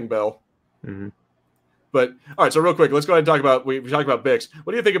a warning bell." Mm-hmm. But all right, so real quick, let's go ahead and talk about we talked about Bix.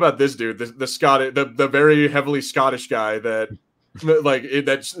 What do you think about this dude, the Scottish, the very heavily Scottish guy that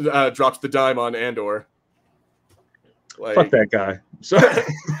drops the dime on Andor? Like, fuck that guy.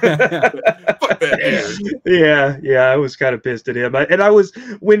 Fuck that dude. Yeah, I was kind of pissed at him.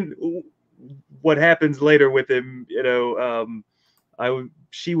 What happens later with him,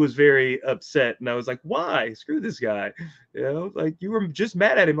 she was very upset, and I was like, why? Screw this guy. Like, you were just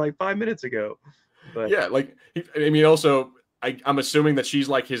mad at him like 5 minutes ago. But yeah, like I mean, also I'm assuming that she's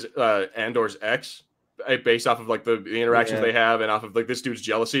like his Andor's ex, based off of like the interactions they have and off of like this dude's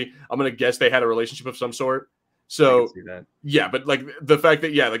jealousy. I'm gonna guess they had a relationship of some sort. I can So see that. yeah, but like the fact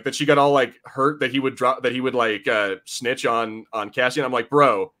that like that she got all like hurt that he would like snitch on Cassian. I'm like,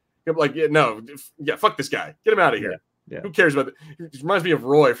 bro, like no, fuck this guy, get him out of here. Yeah. Who cares about it? It reminds me of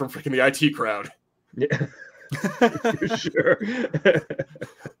Roy from freaking the IT Crowd. Yeah. For sure.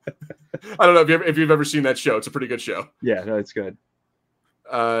 I don't know if you've ever seen that show. It's a pretty good show. Yeah, no, it's good.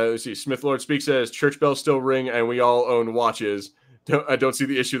 Let's see. Smith Lord Speak says church bells still ring and we all own watches. I don't see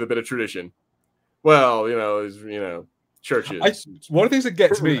the issue with a bit of tradition. Well, churches. One of the things that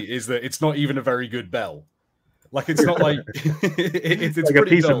gets me is that it's not even a very good bell. Like it's not like it's like a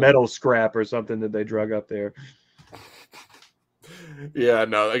piece dull. of metal scrap or something that they drug up there. Yeah,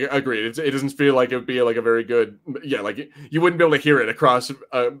 no, I agree. It doesn't feel like it would be like a very good. Yeah, like you wouldn't be able to hear it across,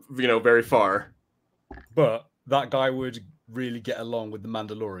 very far. But that guy would really get along with the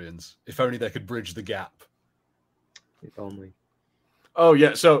Mandalorians. If only they could bridge the gap. If only. Oh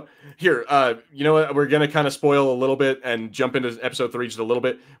yeah, so here, you know what? We're gonna kind of spoil a little bit and jump into episode 3 just a little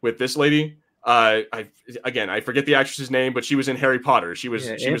bit with this lady. I forget the actress's name, but she was in Harry Potter. She was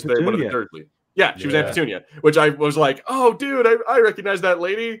one of the Dursley. Yeah, she was Aunt Petunia, which I was like, oh, dude, I recognize that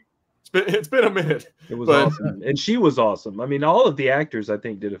lady. It's been a minute. It was awesome, and she was awesome. I mean, all of the actors I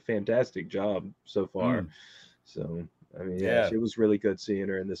think did a fantastic job so far. So I mean, she was really good seeing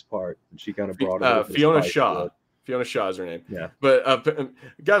her in this part, and she kind of brought her. Fiona Shaw. Fiona Shaw is her name. Yeah, but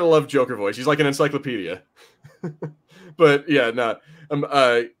gotta love Joker voice. He's like an encyclopedia. But yeah, no.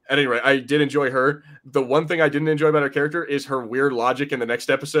 At any rate, I did enjoy her. The one thing I didn't enjoy about her character is her weird logic in the next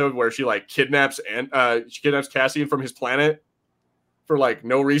episode where she like kidnaps Cassian from his planet for like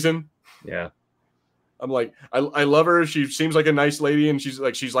no reason. Yeah. I'm like, I love her. She seems like a nice lady, and she's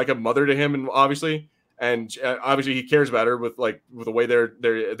like a mother to him, and obviously he cares about her with the way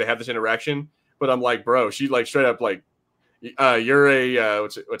they have this interaction. But I'm like, bro, she like straight up like, you're a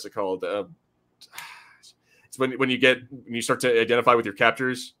what's it called? It's when you start to identify with your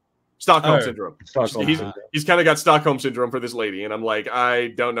captors. Stockholm syndrome. He's kind of got Stockholm syndrome for this lady, and I'm like, I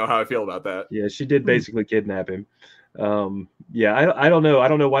don't know how I feel about that. Yeah, she did basically kidnap him. I don't know. I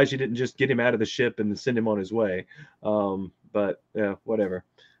don't know why she didn't just get him out of the ship and send him on his way. But yeah, whatever.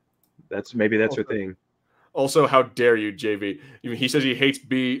 That's her thing. Also, how dare you, JV? He says he hates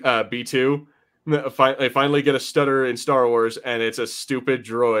B2. They finally get a stutter in Star Wars, and it's a stupid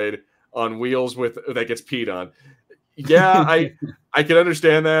droid on wheels that gets peed on. Yeah, I can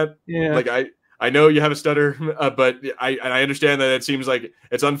understand that. Yeah, like I know you have a stutter, but I understand that it seems like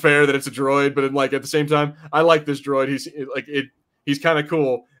it's unfair that it's a droid, but at the same time, I like this droid. He's kind of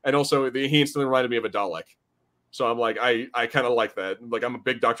cool, and also he instantly reminded me of a Dalek. So I'm like, I kind of like that. Like I'm a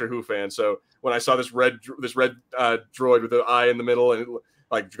big Doctor Who fan, so when I saw this red droid with the eye in the middle and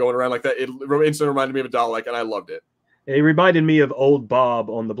like going around like that, it instantly reminded me of a Dalek, and I loved it. It reminded me of old Bob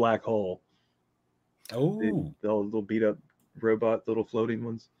on the Black Hole. Oh, the little beat up robot, little floating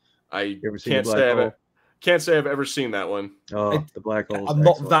ones. I can't say I've ever seen that one. Oh, the Black Hole. I'm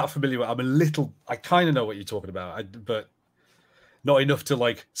not that familiar with it. I kind of know what you're talking about, but not enough to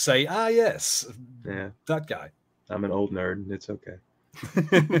like say, yes, that guy. I'm an old nerd. It's okay.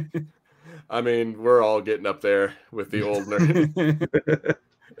 I mean, we're all getting up there with the old nerd.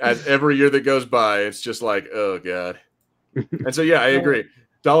 As every year that goes by, it's just like, oh god. And so, yeah, I agree.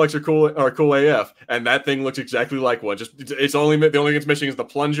 Daleks are cool AF, and that thing looks exactly like one. Just the only thing it's missing is the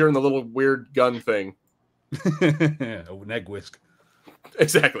plunger and the little weird gun thing. An egg whisk.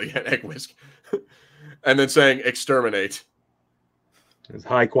 Exactly, an egg whisk. And then saying exterminate. It's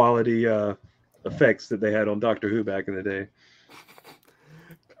high quality effects that they had on Doctor Who back in the day.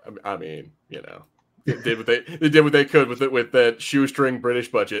 I mean, they did what they could with that shoestring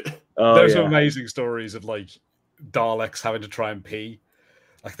British budget. There's some amazing stories of like Daleks having to try and pee.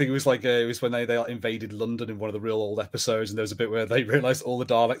 I think it was when they invaded London in one of the real old episodes, and there was a bit where they realized all the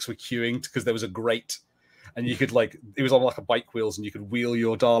Daleks were queuing because there was a grate, and you could it was on like a bike wheels, and you could wheel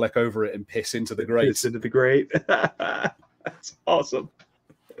your Dalek over it and piss into the grate. Piss into the grate. That's awesome.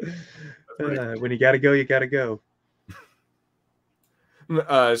 When you gotta go, you gotta go.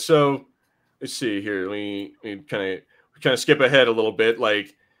 So let's see here. We kind of skip ahead a little bit.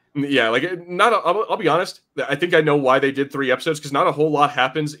 I'll be honest. I think I know why they did 3 episodes, because not a whole lot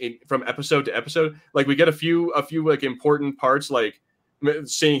happens from episode to episode. Like we get a few like important parts, like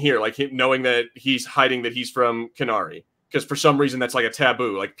seeing here, like knowing that he's hiding that he's from Kenari, because for some reason that's like a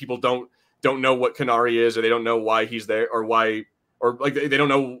taboo. Like people don't know what Kenari is, or they don't know why he's there, or why, or like they don't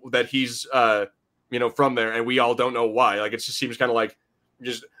know that he's from there, and we all don't know why. Like it just seems kind of like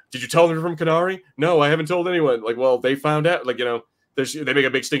just did you tell them you're from Kenari? No, I haven't told anyone. Like, well, they found out. Like, they make a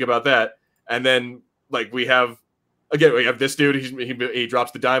big stink about that, and then like we have this dude. He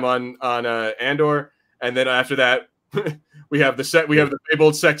drops the dime on Andor, and then after that, we have the big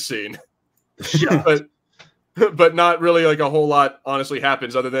old sex scene, but not really like a whole lot honestly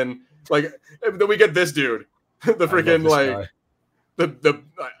happens other than like then we get this dude, the freaking like guy.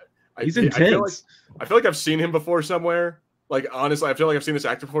 He's intense. I feel like I've seen him before somewhere. Like, honestly, I feel like I've seen this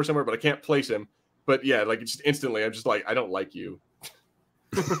actor before somewhere, but I can't place him. But yeah, like just instantly, I'm just like, I don't like you.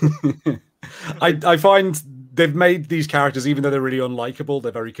 I find they've made these characters, even though they're really unlikable,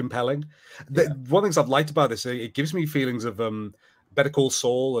 they're very compelling. One of the things I've liked about this, it gives me feelings of Better Call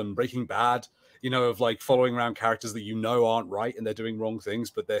Saul and Breaking Bad, of like following around characters that aren't right and they're doing wrong things,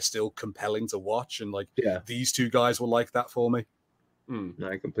 but they're still compelling to watch. And like, these two guys were like that for me.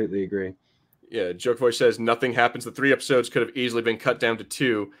 I completely agree. Yeah, Joke Voice says nothing happens. The 3 episodes could have easily been cut down to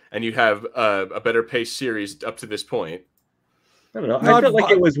 2, and you'd have a better paced series up to this point. I don't know. I felt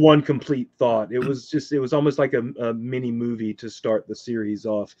like it was one complete thought. It was almost like a mini movie to start the series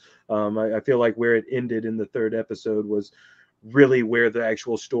off. I feel like where it ended in the 3rd episode was really where the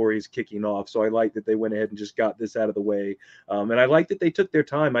actual story is kicking off. So I like that they went ahead and just got this out of the way. And I like that they took their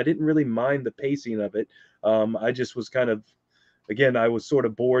time. I didn't really mind the pacing of it. I just was kind of, again, I was sort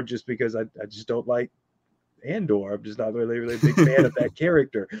of bored just because I just don't like Andor. I'm just not really a big fan of that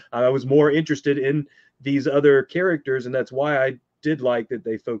character. I was more interested in these other characters, and that's why I did like that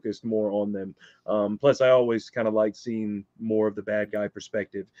they focused more on them. Plus, I always kind of like seeing more of the bad guy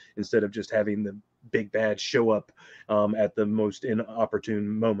perspective instead of just having the big bad show up at the most inopportune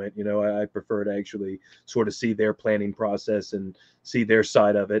moment. I prefer to actually sort of see their planning process and see their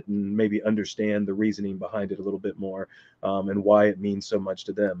side of it and maybe understand the reasoning behind it a little bit more and why it means so much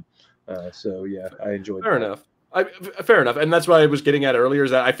to them. So yeah, I enjoyed Fair enough. Fair enough. And that's what I was getting at earlier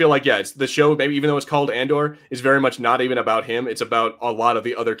is that I feel like, it's the show, maybe even though it's called Andor, is very much not even about him. It's about a lot of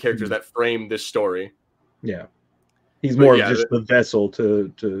the other characters that frame this story. Yeah. He's more of just the vessel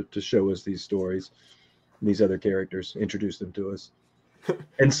to show us these stories, these other characters, introduce them to us.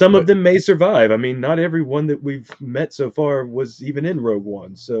 And some of them may survive. I mean, not everyone that we've met so far was even in Rogue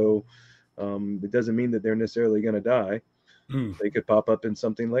One. So it doesn't mean that they're necessarily going to die. They could pop up in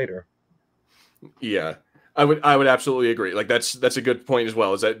something later. Yeah. I would absolutely agree. Like that's a good point as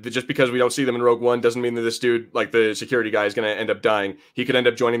well. Is that just because we don't see them in Rogue One doesn't mean that this dude, like the security guy, is going to end up dying. He could end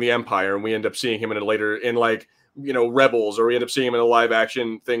up joining the Empire, and we end up seeing him in Rebels, or we end up seeing him in a live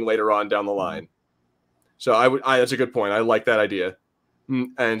action thing later on down the line. So that's a good point. I like that idea.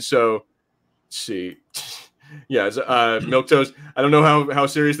 And so, let's see. Yeah, Milk Toast. I don't know how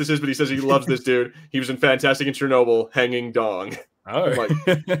serious this is, but he says he loves this dude. He was in Fantastic in Chernobyl, hanging dong. Oh,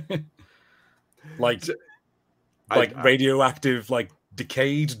 like radioactive, like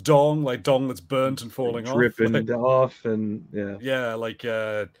decayed dong, like dong that's burnt and falling dripping off, and like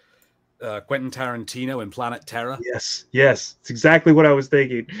Quentin Tarantino in Planet Terror. Yes, it's exactly what I was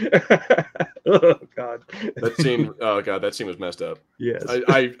thinking. Oh God, that scene was messed up. Yes,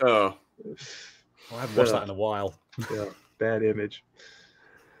 I haven't watched that in a while. Yeah, bad image.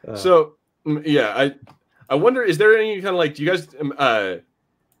 So I wonder, is there any kind of like, do you guys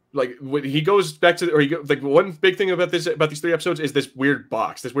like when he goes back to one big thing about these 3 episodes is this weird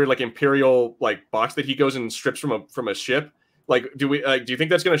box, this weird like Imperial like box that he goes and strips from a ship. Like, do you think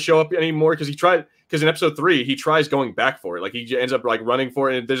that's going to show up anymore? Because in episode 3 he tries going back for it. Like he ends up like running for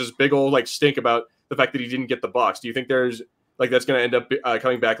it, and there's this big old like stink about the fact that he didn't get the box. Do you think there's like that's going to end up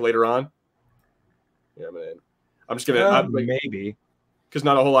coming back later on? Yeah, man. I'm just gonna maybe. Because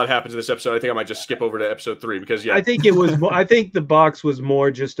not a whole lot happens in this episode. I think I might just skip over to episode 3 because I think it was. I think the box was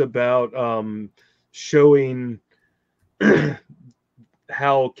more just about showing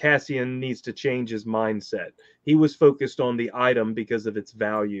how Cassian needs to change his mindset. He was focused on the item because of its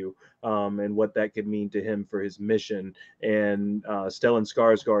value and what that could mean to him for his mission. And Stellan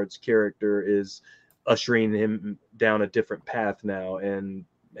Skarsgård's character is ushering him down a different path now and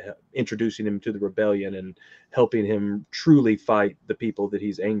introducing him to the rebellion and helping him truly fight the people that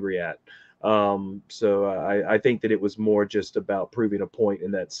he's angry at. So I think that it was more just about proving a point in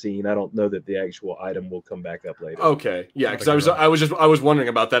that scene. I don't know that the actual item will come back up later. Okay, yeah, because I was wondering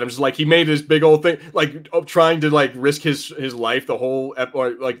about that. I'm just like, he made this big old thing, like trying to like risk his life the whole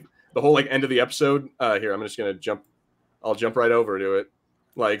end of the episode. Here, I'm just gonna jump. I'll jump right over to it.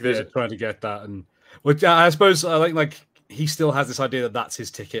 Like there's trying to get that, and which I suppose I like he still has this idea that that's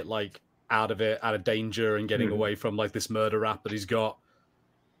his ticket, like out of danger and getting away from like this murder rap that he's got.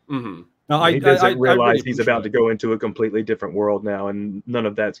 Mm-hmm. No, he doesn't realize he's about to go into a completely different world now, and none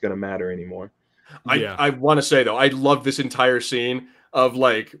of that's going to matter anymore. I want to say though, I love this entire scene. of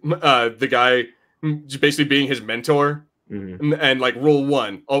like the guy basically being his mentor. And like rule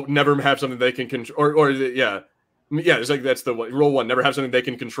 1, never have something they can control, it's like that's the one. Rule 1, never have something they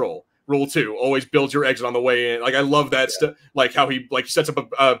can control. Rule 2, always build your exit on the way in. Like I love that stuff. Like how he like sets up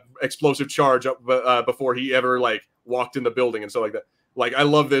a explosive charge up before he ever like walked in the building and stuff like that. Like I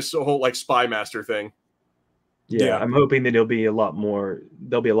love this whole like spy master thing. Yeah, I'm hoping that there'll be a lot more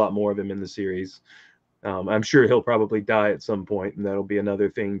of him in the series. I'm sure he'll probably die at some point, and that'll be another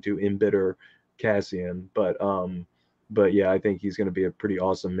thing to embitter Cassian. But yeah, I think he's going to be a pretty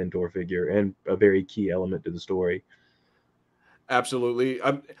awesome mentor figure and a very key element to the story. Absolutely.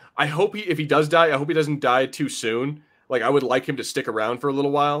 I hope if he does die, I hope he doesn't die too soon. Like I would like him to stick around for a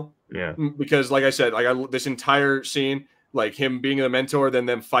little while. Yeah. Because like I said, like this entire scene, like him being a mentor, then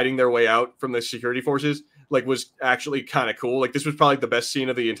them fighting their way out from the security forces, like was actually kind of cool. Like this was probably the best scene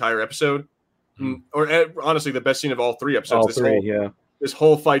of the entire episode, or honestly, the best scene of all 3 episodes. This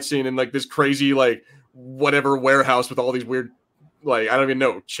whole fight scene and like this crazy like whatever warehouse with all these weird, like I don't even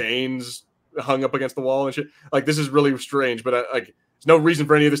know, chains hung up against the wall and shit. Like this is really strange, but like there's no reason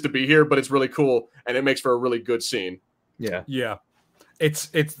for any of this to be here, but it's really cool and it makes for a really good scene. Yeah. It's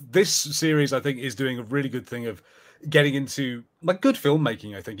this series I think is doing a really good thing of getting into like good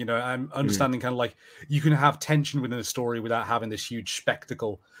filmmaking. I think, you know, I'm understanding kind of like you can have tension within a story without having this huge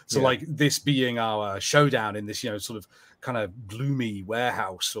spectacle. So like this being our showdown in this, you know, sort of kind of gloomy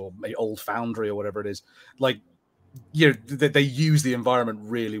warehouse or old foundry or whatever it is, like, you know, they use the environment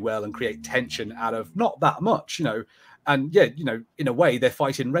really well and create tension out of not that much, you know. And yeah, you know, in a way they're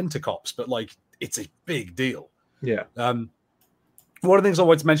fighting rent-a-cops, but like it's a big deal. Yeah. One of the things I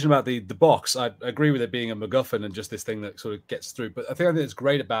wanted to mention about the box, I agree with it being a MacGuffin and just this thing that sort of gets through. But I think that's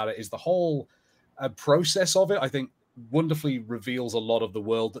great about it is the whole process of it. I think wonderfully reveals a lot of the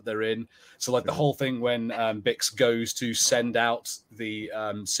world that they're in. So like the whole thing when Bix goes to send out the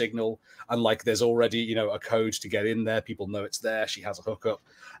signal and like there's already, you know, a code to get in there. People know it's there. She has a hookup.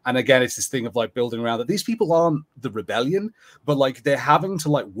 And again, it's this thing of like building around that these people aren't the rebellion, but like they're having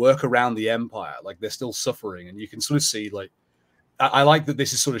to like work around the empire. Like they're still suffering. And you can sort of see like, I like that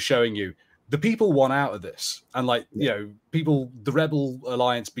this is sort of showing you the people want out of this. And like, you know, the Rebel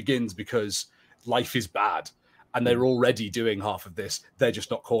Alliance begins because life is bad. And they're already doing half of this. They're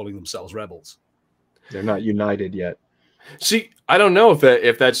just not calling themselves rebels. They're not united yet. See, I don't know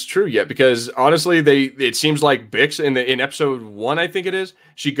if that's true yet, because honestly, it seems like Bix in episode 1, I think it is,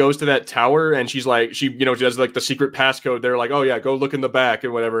 she goes to that tower and she's like, she does like the secret passcode. They're like, oh yeah, go look in the back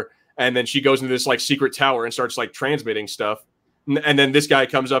and whatever. And then she goes into this like secret tower and starts like transmitting stuff. And then this guy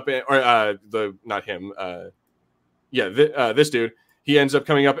comes up, this dude, he ends up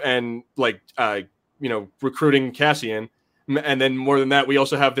coming up and like, recruiting Cassian. And then more than that, we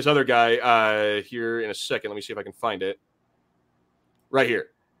also have this other guy here in a second. Let me see if I can find it. Right here.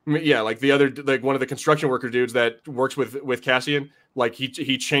 Yeah, like the other, like one of the construction worker dudes that works with Cassian. Like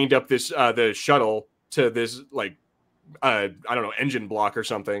he chained up this the shuttle to this like I don't know, engine block or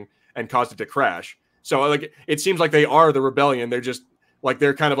something and caused it to crash. So like it seems like they are the rebellion. They're just like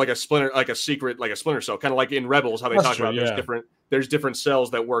they're kind of like a splinter, like a secret, like a splinter cell, kind of like in Rebels, how they talk about there's different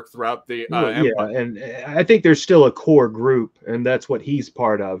cells that work throughout the empire. Yeah, and I think there's still a core group, and that's what he's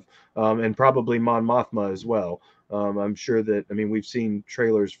part of, and probably Mon Mothma as well. I'm sure that, I mean, we've seen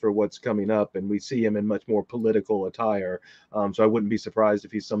trailers for what's coming up, and we see him in much more political attire. So I wouldn't be surprised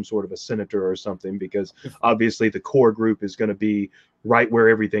if he's some sort of a senator or something, because obviously the core group is going to be right where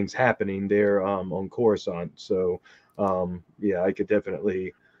everything's happening there on Coruscant. So yeah, I could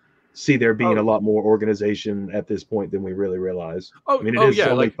definitely see there being a lot more organization at this point than we really realize. I mean, it is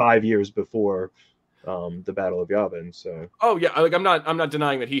only 5 years before the Battle of Yavin. So like I'm not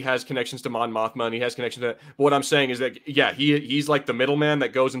denying that he has connections to Mon Mothma and he has connections to that. But what I'm saying is that he's like the middleman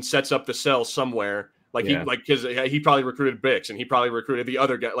that goes and sets up the cell somewhere. Like because he probably recruited Bix and he probably recruited the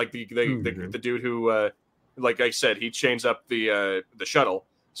other guy, like the dude who like I said, he chains up the shuttle.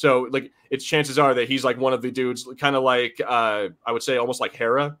 So like it's chances are that he's like one of the dudes, kind of like I would say almost like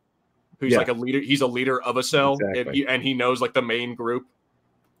Hera, who's like a leader. He's a leader of a cell, and he knows like the main group.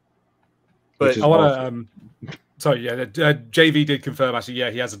 But I want to. Sorry, JV did confirm actually. Yeah,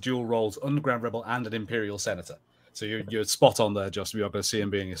 he has a dual roles: underground rebel and an imperial senator. So you're spot on there, Josh. We are going to see him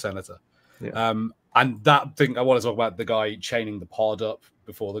being a senator. Yeah. And that thing I want to talk about, the guy chaining the pod up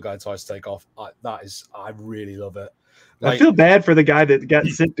before the guy tries to take off. I really love it. Like, I feel bad for the guy that got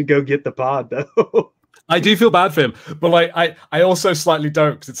sent to go get the pod, though. I do feel bad for him, but like I also slightly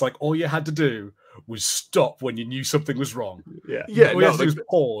don't, because it's like all you had to do was stop when you knew something was wrong. Yeah. All you had to do was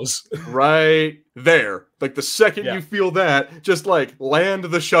pause right there. Like the second you feel that, just like land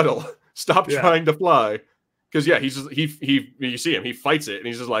the shuttle. Stop trying to fly. because yeah, he's just, he you see him, he fights it, and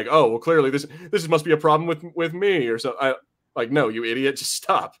he's just like, oh well, clearly this must be a problem with me or so. I like, no, you idiot, just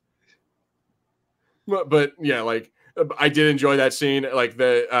stop. But yeah, like I did enjoy that scene, like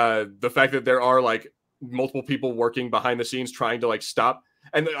the fact that there are like multiple people working behind the scenes trying to like stop,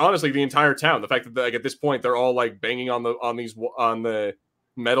 and honestly, the entire town. The fact that like at this point they're all like banging on the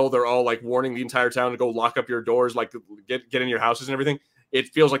metal, they're all like warning the entire town to go lock up your doors, like get in your houses and everything. It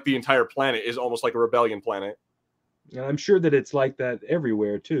feels like the entire planet is almost like a rebellion planet. And I'm sure that it's like that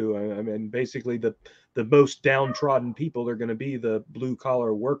everywhere too. I mean, basically the most downtrodden people are going to be the blue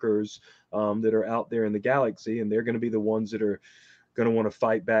collar workers that are out there in the galaxy, and they're going to be the ones that are going to want to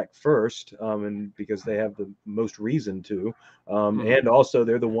fight back first, and because they have the most reason to, and also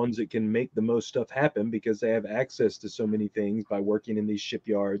they're the ones that can make the most stuff happen because they have access to so many things by working in these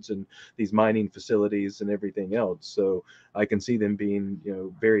shipyards and these mining facilities and everything else. So I can see them being,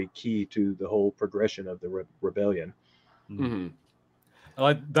 very key to the whole progression of the rebellion. Mm-hmm.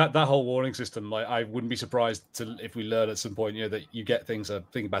 Like that whole warning system, like I wouldn't be surprised if we learn at some point, that you get things.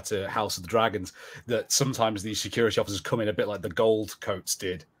 Thinking back to House of the Dragons, that sometimes these security officers come in a bit like the gold coats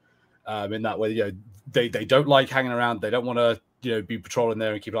did, in that way. They don't like hanging around. They don't want to be patrolling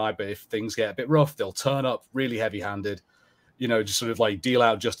there and keep an eye. But if things get a bit rough, they'll turn up really heavy-handed. Just sort of like deal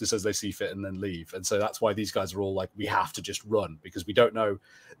out justice as they see fit and then leave. And so that's why these guys are all like, we have to just run because we don't know.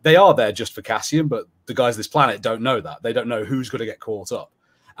 They are there just for Cassian, but the guys on this planet don't know that. They don't know who's going to get caught up.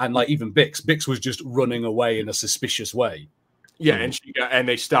 And like even Bix was just running away in a suspicious way. Yeah, and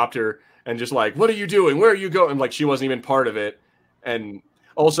they stopped her and just like, what are you doing? Where are you going? Like she wasn't even part of it. And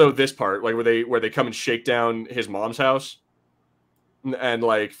also this part, like where they come and shake down his mom's house and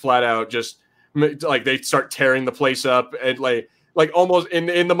like flat out just like they start tearing the place up and like almost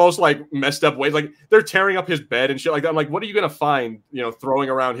in the most like messed up way. Like they're tearing up his bed and shit like that. I'm like, what are you gonna find, throwing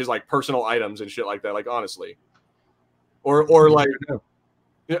around his like personal items and shit like that? Like honestly, or like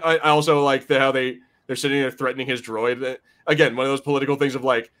I also like how they're sitting there threatening his droid. Again, one of those political things of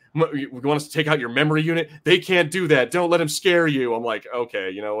like, we want us to take out your memory unit. They can't do that. Don't let him scare you. I'm like,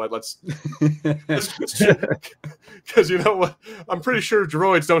 okay, you know what? Let's because you know what? I'm pretty sure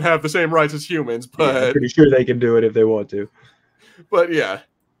droids don't have the same rights as humans, but I'm pretty sure they can do it if they want to. But yeah,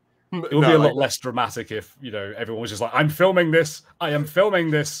 it would be a lot less dramatic if everyone was just like, I'm filming this. I am filming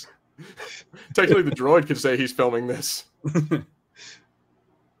this. Technically, the droid could say he's filming this.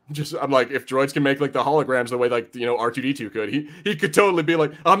 I'm like, if droids can make like the holograms the way like R2D2 could, he could totally be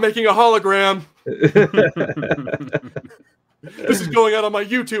like, I'm making a hologram. This is going out on my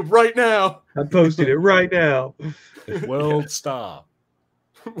YouTube right now. I'm posting it right now. World Star.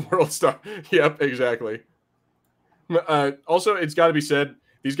 World Star. Yep, exactly. Also, it's got to be said,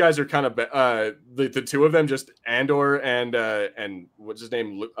 these guys are kind of the two of them, just Andor and what's his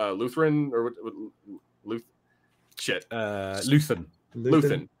name, Lutheran or Luthen.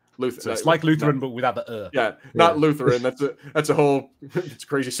 Luthen. It's like Lutheran, but without the Yeah, not Lutheran. That's a whole it's a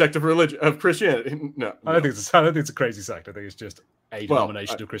crazy sect of religion of Christianity. No, I don't think it's a crazy sect. I think it's just a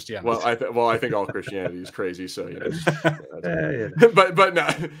denomination of Christianity. Well, I think all Christianity is crazy. So Yeah. but no,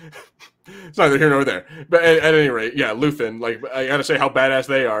 it's neither here nor there. But at any rate, yeah, Luthen. Like I gotta say how badass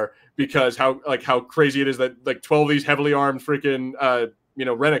they are because how crazy it is that like 12 of these heavily armed freaking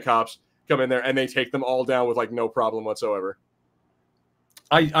Rent-A-Cops come in there and they take them all down with like no problem whatsoever.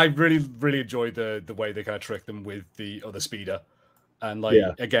 I really, really enjoyed the way they kind of trick them with the other speeder. And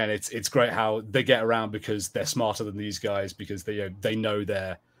again, it's great how they get around because they're smarter than these guys because they know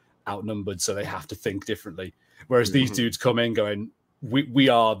they're outnumbered, so they have to think differently. Whereas these dudes come in going, we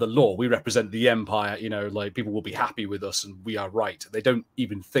are the law, we represent the empire, like people will be happy with us and we are right. They don't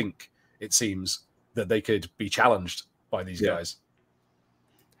even think, it seems, that they could be challenged by these guys.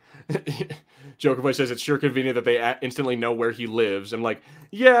 Joker Boy says it's sure convenient that they instantly know where he lives. I'm like,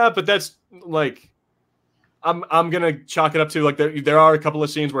 yeah, but that's like, I'm gonna chalk it up to like there are a couple of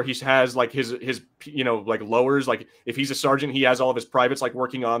scenes where he has like his like lowers, like if he's a sergeant, he has all of his privates like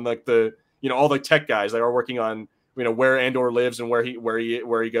working on like the all the tech guys. They are working on where Andor lives and where he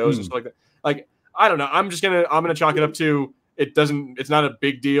goes and stuff like that. Like I don't know. I'm gonna chalk it up to it's not a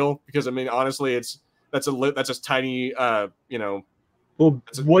big deal because I mean honestly that's a tiny Well,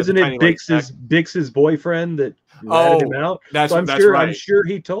 wasn't it Bix's boyfriend that ratted him out? I'm sure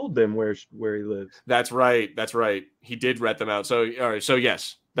he told them where he lives. That's right. He did rat them out. So all right. So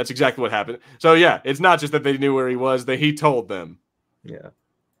yes, that's exactly what happened. So yeah, it's not just that they knew where he was; he told them. Yeah.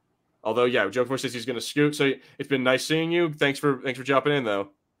 Although yeah, Joker says he's going to scoot. So it's been nice seeing you. Thanks for jumping in though.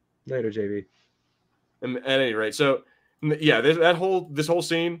 Later, JB. And at any rate, so yeah, this whole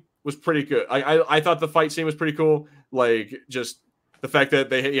scene was pretty good. I thought the fight scene was pretty cool. Like just the fact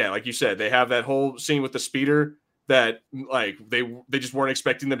that like you said, they have that whole scene with the speeder that like they just weren't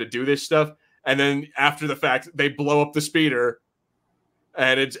expecting them to do this stuff, and then after the fact they blow up the speeder,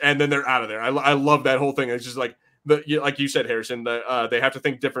 and then they're out of there. I love that whole thing. It's just like like you said, Harrison, they have to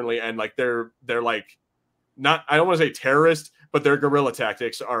think differently, and like they're like not, I don't want to say terrorist, but their guerrilla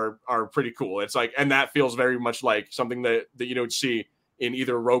tactics are pretty cool. It's like, and that feels very much like something that you don't see in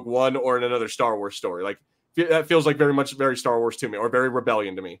either Rogue One or in another Star Wars story. Like that feels like very Star Wars to me, or very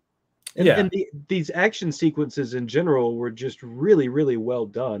Rebellion to me. And these action sequences in general were just really, really well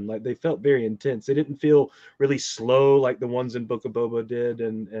done. Like they felt very intense. They didn't feel really slow like the ones in Book of Boba did,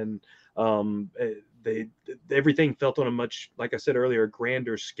 and everything felt on a much, like I said earlier,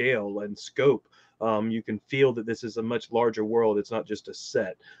 grander scale and scope. You can feel that this is a much larger world. It's not just a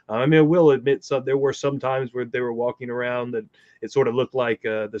set. I mean, I will admit, there were some times where they were walking around that it sort of looked like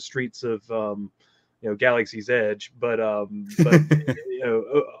the streets of Galaxy's Edge, but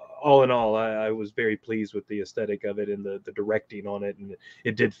all in all, I was very pleased with the aesthetic of it and the directing on it, and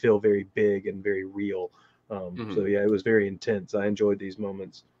it did feel very big and very real. So yeah, it was very intense. I enjoyed these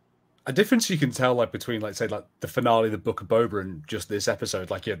moments. A difference you can tell, like between, like, say, like the finale of the Book of Boba and just this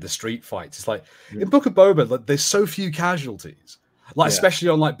episode, like the street fights. It's like in Book of Boba, like, there's so few casualties. Like especially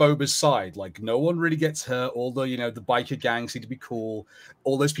on like Boba's side, like no one really gets hurt. Although the biker gang seem to be cool.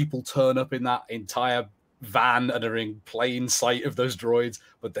 All those people turn up in that entire van and are in plain sight of those droids,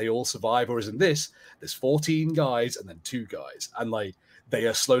 but they all survive. Whereas in this, there's 14 guys and then 2 guys, and like they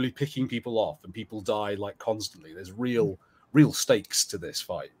are slowly picking people off, and people die like constantly. There's real stakes to this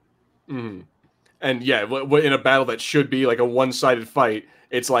fight. Mm-hmm. And yeah, in a battle that should be like a one-sided fight,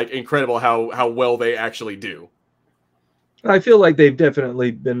 it's like incredible how well they actually do. I feel like they've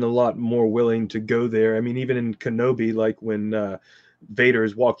definitely been a lot more willing to go there. I mean, even in Kenobi, like when Vader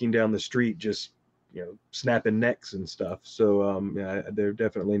is walking down the street, just snapping necks and stuff. So yeah, they're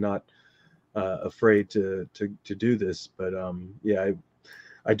definitely not afraid to do this. But yeah,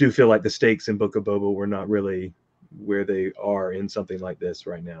 I do feel like the stakes in Book of Boba were not really where they are in something like this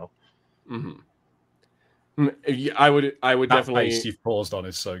right now. I would that definitely. Face you've paused on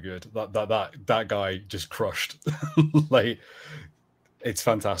is so good. That guy just crushed. Like, it's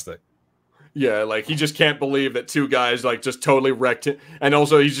fantastic. Yeah, like he just can't believe that 2 guys like just totally wrecked it, and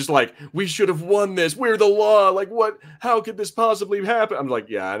also he's just like, we should have won this. We're the law. Like, what? How could this possibly happen? I'm like,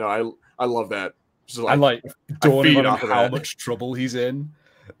 yeah, I know. I love that. And like dawning on him how much trouble he's in.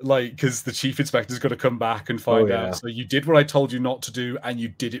 Like, because the chief inspector's got to come back and find out. So you did what I told you not to do, and you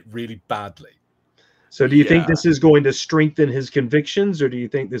did it really badly. So do you think this is going to strengthen his convictions, or do you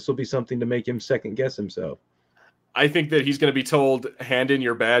think this will be something to make him second guess himself? I think that he's going to be told, hand in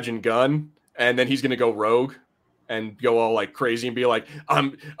your badge and gun, and then he's going to go rogue and go all like crazy and be like,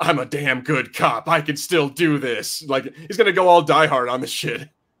 I'm a damn good cop. I can still do this. Like, he's going to go all diehard on this shit.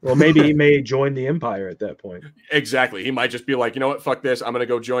 Well, maybe he may join the Empire at that point. Exactly. He might just be like, you know what, fuck this. I'm going to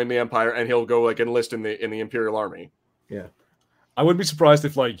go join the Empire, and he'll go like enlist in the Imperial Army. Yeah. I wouldn't be surprised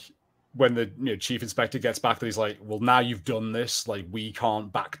if like when the chief inspector gets back, that he's like, well, now you've done this, like we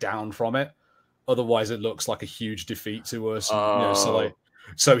can't back down from it. Otherwise, it looks like a huge defeat to us.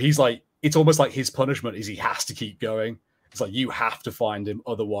 So he's like, it's almost like his punishment is he has to keep going. It's like you have to find him,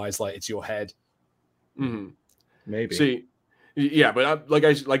 otherwise, like it's your head. Maybe. See. Yeah, but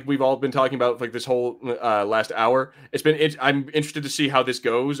like we've all been talking about like this whole last hour. I'm interested to see how this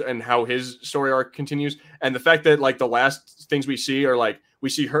goes and how his story arc continues. And the fact that like the last things we see are like we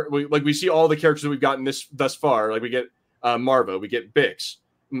see all the characters that we've gotten thus far. Like we get Marva, we get Bix,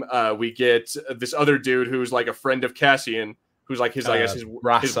 we get this other dude who's like a friend of Cassian, who's like his I guess his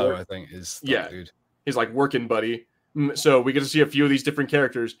Rasso, I think is dude. His like working buddy. So we get to see a few of these different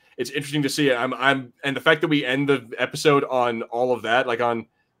characters. It's interesting to see it. And the fact that we end the episode on all of that, like on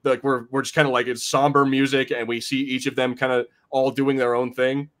like we're just kind of like it's somber music, and we see each of them kind of all doing their own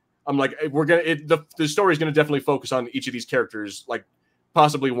thing. I'm like, the story is gonna definitely focus on each of these characters, like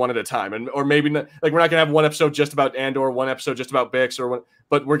possibly one at a time, or maybe not, like we're not gonna have one episode just about Andor, one episode just about Bix,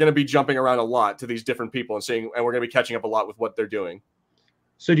 but we're gonna be jumping around a lot to these different people and we're gonna be catching up a lot with what they're doing.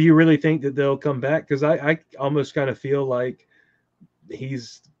 So do you really think that they'll come back? Because I almost kind of feel like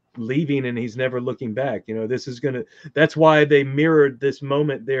he's leaving and he's never looking back. That's why they mirrored this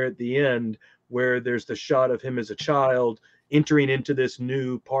moment there at the end where there's the shot of him as a child entering into this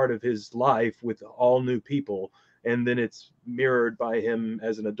new part of his life with all new people. And then it's mirrored by him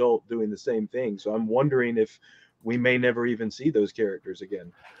as an adult doing the same thing. So I'm wondering if we may never even see those characters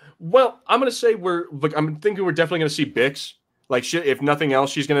again. Well, I'm going to say I'm thinking we're definitely going to see Bix. Like, if nothing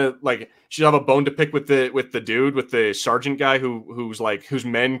else, she'll have a bone to pick with the sergeant guy whose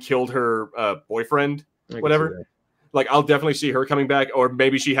men killed her boyfriend, whatever. like I'll definitely see her coming back, or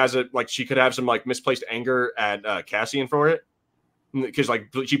maybe she has she could have some like misplaced anger at Cassian for it. Because like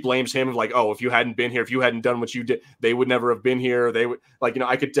she blames him like, oh, if you hadn't been here, if you hadn't done what you did, they would never have been here. They would like,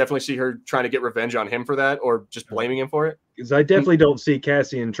 I could definitely see her trying to get revenge on him for that, or just blaming him for it. Because I definitely don't see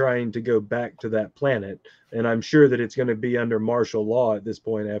Cassian trying to go back to that planet, and I'm sure that it's going to be under martial law at this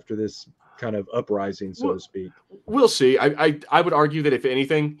point after this kind of uprising, so to speak. We'll see. I would argue that if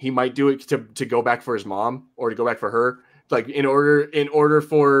anything, he might do it to go back for his mom or to go back for her. Like in order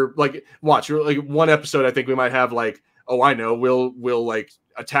for like watch like one episode, I think we might have like, oh, I know, we'll like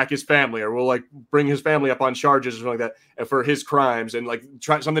attack his family, or we'll like bring his family up on charges or something like that, and for his crimes, and like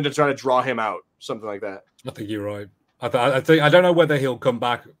try to draw him out, something like that. I think you're right. I think I don't know whether he'll come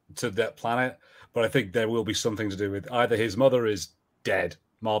back to that planet, but I think there will be something to do with either his mother is dead,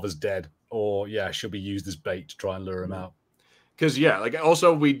 Martha's dead, or she'll be used as bait to try and lure him out. Because like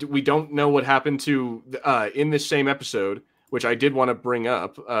also we don't know what happened to in this same episode, which I did want to bring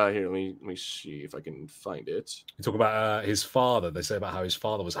up. Here, let me see if I can find it. You talk about his father. They say about how his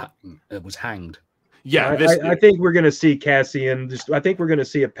father was hanged. Yeah, I think we're going to see Cassian. I think we're going to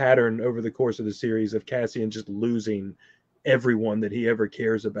see a pattern over the course of the series of Cassian just losing everyone that he ever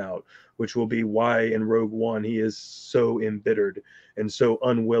cares about, which will be why in Rogue One he is so embittered and so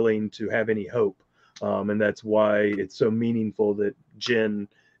unwilling to have any hope. And that's why it's so meaningful that Jyn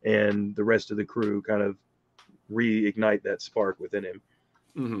and the rest of the crew kind of reignite that spark within him.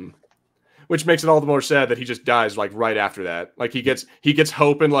 Mm-hmm. Which makes it all the more sad that he just dies like right after that. Like he gets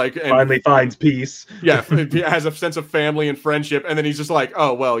hope and like finally finds peace. Yeah, he has a sense of family and friendship, and then he's just like,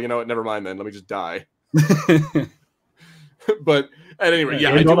 oh well, you know what? Never mind then. Let me just die. But at any rate,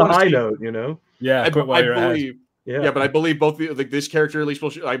 yeah, on a high note, Yeah, I believe. Yeah, but I believe both this character at least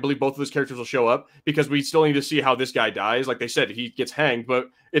I believe both of those characters will show up, because we still need to see how this guy dies. Like they said, he gets hanged, but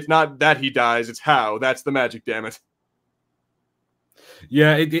it's not that he dies; it's how. That's the magic. Damn it.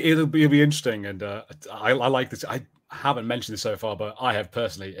 Yeah, it'll be interesting, and I like this. I haven't mentioned this so far, but I have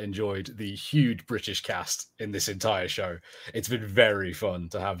personally enjoyed the huge British cast in this entire show. It's been very fun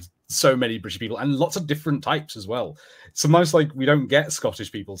to have so many British people and lots of different types as well. Sometimes like we don't get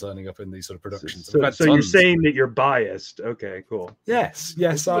Scottish people turning up in these sort of productions. So you're saying that you're biased? Okay, cool. Yes,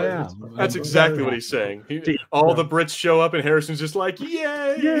 I am. That's exactly what he's saying. All the Brits show up, and Harrison's just like,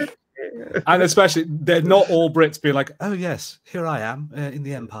 yay! Yeah. And especially, they're not all Brits being like, oh yes, here I am in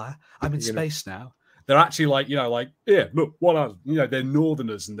the Empire. I'm in space now. They're actually like, yeah, look, what are, they're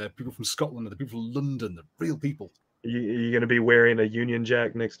Northerners, and they're people from Scotland, and they're people from London, they're real people. You're going to be wearing a Union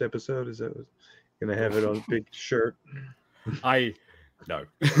Jack next episode? Is that going to have it on a big shirt? No. No.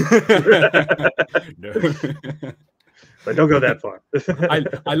 But don't go that far.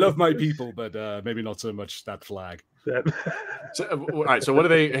 I love my people, but maybe not so much that flag. So, all right. So what do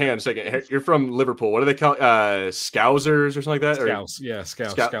they? Hang on a second. You're from Liverpool. What do they call Scousers or something like that? Scouts. Yeah,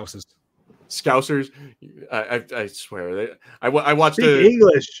 Scousers. Scousers. I swear. I watched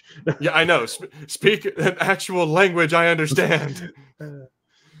English. Yeah, I know. Speak an actual language I understand.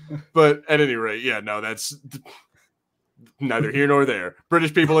 But at any rate, yeah, no, that's neither here nor there.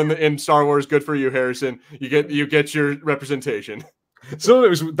 British people in Star Wars, good for you, Harrison. You get your representation. So it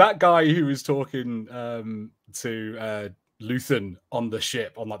was that guy who was talking to Luthen on the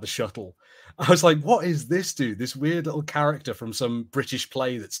ship, on like the shuttle. I was like, what is this dude? This weird little character from some British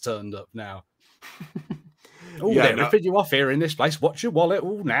play that's turned up now. Oh, yeah, they're ripping you off here in this place. What's your wallet?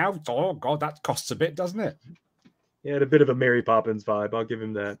 Oh, now. Oh, God, that costs a bit, doesn't it? Yeah, had a bit of a Mary Poppins vibe. I'll give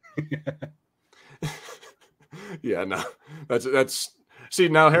him that. Yeah, no. That's see,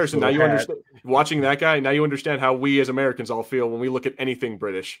 now, Harrison, now you understand. Watching that guy, now you understand how we as Americans all feel when we look at anything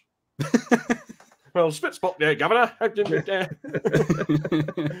British. Well, spit spot there, Governor. Yeah,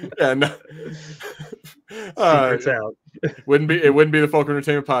 no. Secrets out. It wouldn't be the Folk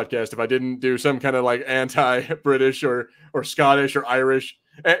Entertainment Podcast if I didn't do some kind of like anti-British or Scottish or Irish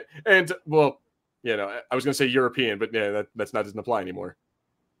and well, I was going to say European, but yeah, that doesn't apply anymore.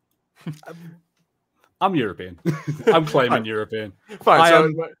 I'm European. I'm claiming European. Fine.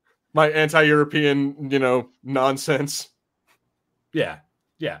 So my anti-European, nonsense. Yeah.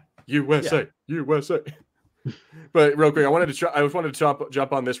 USA. But real quick, I wanted to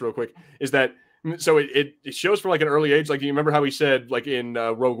jump on this real quick. Is that so? It shows from like an early age. Like you remember how he said, like in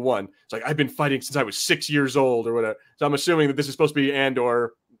Rogue One, it's like I've been fighting since I was 6 years old or whatever. So I'm assuming that this is supposed to be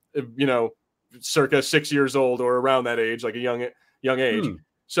Andor, circa 6 years old or around that age, like a young age.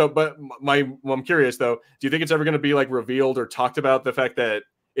 So, but I'm curious though. Do you think it's ever going to be like revealed or talked about the fact that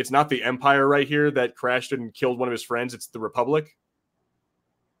it's not the Empire right here that crashed and killed one of his friends? It's the Republic.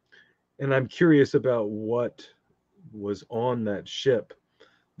 And I'm curious about what was on that ship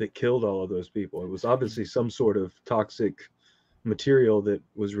that killed all of those people. It was obviously some sort of toxic material that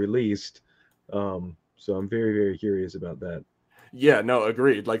was released. So I'm very, very curious about that. Yeah, no,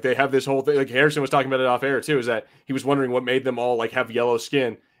 agreed. Like they have this whole thing. Like Harrison was talking about it off air too. Is that he was wondering what made them all like have yellow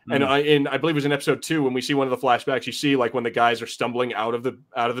skin. And I believe it was in episode 2 when we see one of the flashbacks. You see like when the guys are stumbling out of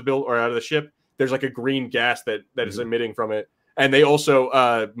the build or out of the ship. There's like a green gas that is emitting from it. And they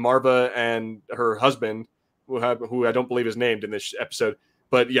also Marva and her husband, who I don't believe is named in this episode,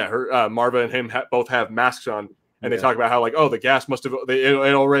 but yeah, her Marva and him both have masks on, and they talk about how like, oh, the gas must have it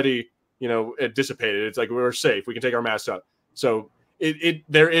already it dissipated. It's like we're safe. We can take our masks off. So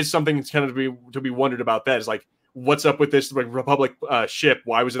there is something kind of to be wondered about that. Is like, what's up with this like Republic ship?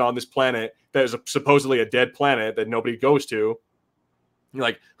 Why was it on this planet that is supposedly a dead planet that nobody goes to?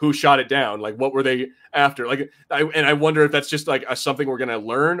 Like, who shot it down? Like, what were they after? Like, I wonder if that's just like something we're gonna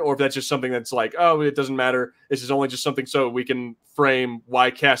learn, or if that's just something that's like, oh, it doesn't matter. This is only just something so we can frame why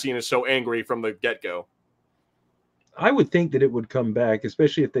Cassian is so angry from the get-go. I would think that it would come back,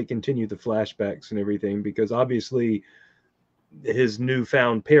 especially if they continue the flashbacks and everything, because obviously his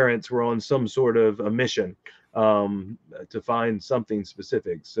newfound parents were on some sort of a mission to find something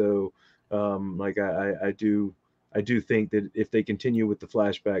specific. So, like, I do think that if they continue with the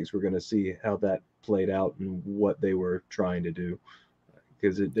flashbacks, we're going to see how that played out and what they were trying to do,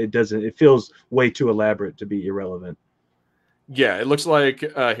 because it feels way too elaborate to be irrelevant. Yeah, it looks like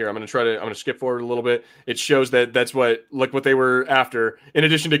here. I'm going to skip forward a little bit. It shows that that's what they were after. In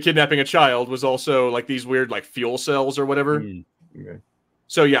addition to kidnapping a child, was also like these weird like fuel cells or whatever. Okay.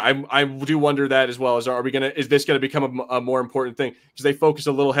 So yeah, I do wonder that as well. Is this going to become a more important thing? Because they focus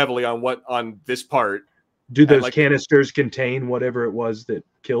a little heavily on this part. Do those canisters contain whatever it was that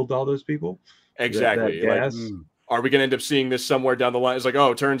killed all those people? Exactly. That gas? Are we going to end up seeing this somewhere down the line? It's like,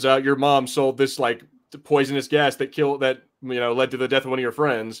 oh, it turns out your mom sold this like poisonous gas that led to the death of one of your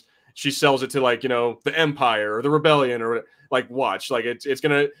friends. She sells it to like, the Empire or the Rebellion, or like, watch, like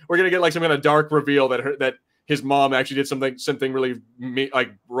we're going to get like some kind of dark reveal that his mom actually did something really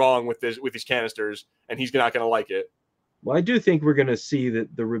like wrong with these canisters, and he's not going to like it. Well, I do think we're going to see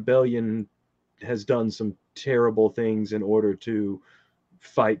that the Rebellion has done some terrible things in order to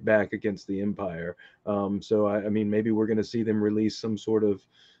fight back against the Empire. So I mean, maybe we're going to see them release some sort of,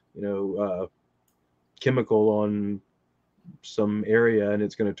 chemical on some area, and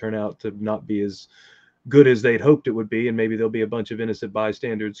it's going to turn out to not be as good as they'd hoped it would be. And maybe there'll be a bunch of innocent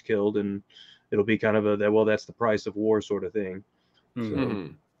bystanders killed, and it'll be kind of that's the price of war sort of thing. Mm-hmm.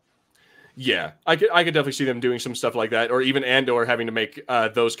 So. Yeah, I could definitely see them doing some stuff like that, or even Andor having to make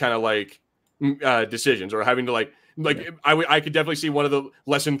those kind of like decisions, or having to I could definitely see one of the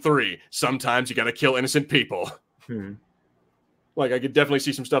lesson 3. Sometimes you got to kill innocent people. Like I could definitely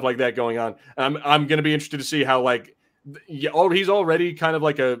see some stuff like that going on. I'm going to be interested to see how he's already kind of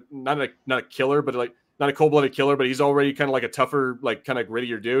like not a killer, but like not a cold-blooded killer, but he's already kind of like a tougher, like kind of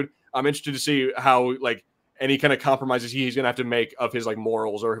grittier dude. I'm interested to see how like any kind of compromises he's going to have to make of his like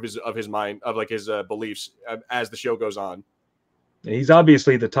morals or of his mind, of like his beliefs as the show goes on. He's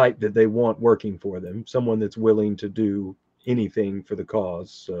obviously the type that they want working for them, someone that's willing to do anything for the cause.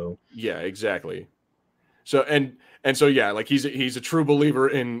 So yeah, exactly. So so yeah, like he's a true believer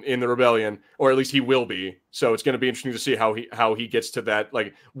in the Rebellion, or at least he will be. So it's going to be interesting to see how he gets to that,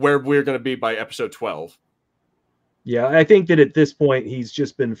 like where we're going to be by episode 12. Yeah, I think that at this point he's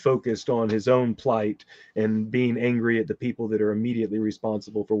just been focused on his own plight and being angry at the people that are immediately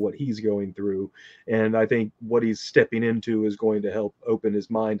responsible for what he's going through. And I think what he's stepping into is going to help open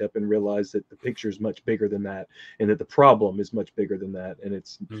his mind up and realize that the picture is much bigger than that, and that the problem is much bigger than that. And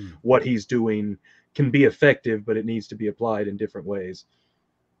it's what he's doing can be effective, but it needs to be applied in different ways.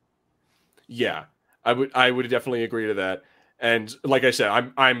 Yeah, I would definitely agree to that. And like I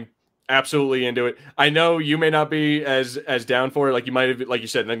said, I'm absolutely into it. I know you may not be as down for it. Like you might have, like you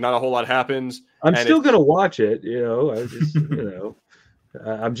said, like not a whole lot happens. I'm still going to watch it. I just,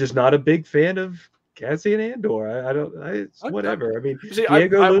 I'm just not a big fan of Cassian Andor. It's whatever. I mean,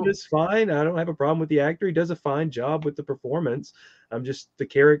 Diego Luna's fine. I don't have a problem with the actor. He does a fine job with the performance. The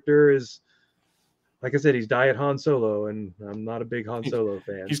character is, like I said, he's Diet Han Solo, and I'm not a big Han Solo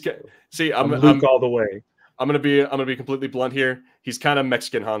fan. I'm Luke all the way. I'm gonna be completely blunt here. He's kind of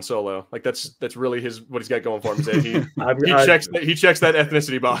Mexican Han Solo. Like that's really what he's got going for him. He checks that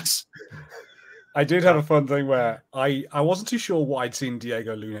ethnicity box. I did have a fun thing where I wasn't too sure what I'd seen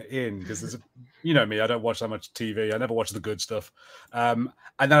Diego Luna in, because there's me, I don't watch that much TV. I never watch the good stuff. And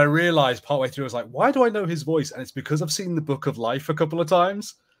then I realized partway through, I was like, why do I know his voice? And it's because I've seen The Book of Life a couple of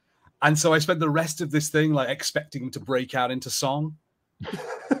times. And so I spent the rest of this thing like expecting him to break out into song.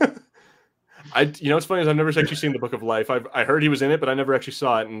 What's funny is I've never actually seen the Book of Life. I heard he was in it, but I never actually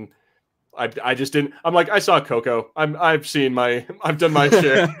saw it, and I just didn't. I'm like, I saw Coco. I've done my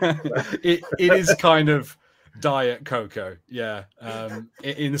share. It is kind of Diet Coco, yeah.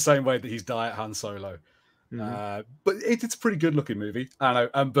 In the same way that he's Diet Han Solo. Mm-hmm. But it's a pretty good looking movie. I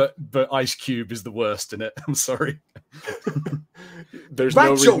know, but Ice Cube is the worst in it. I'm sorry. There's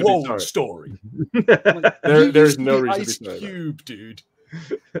no reason to be story. There's no reason Ice to be Cube, dude.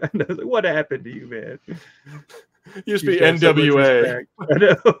 What happened to you, man? You used to be NWA. I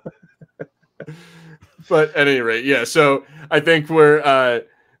know. But at any rate, yeah. So I think we're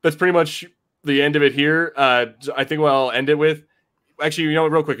that's pretty much the end of it here. I think what I'll end it with. Actually,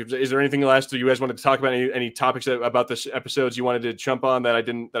 real quick, is there anything else that you guys wanted to talk about? Any topics about this episodes you wanted to jump on that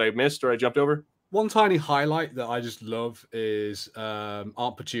I missed or I jumped over? One tiny highlight that I just love is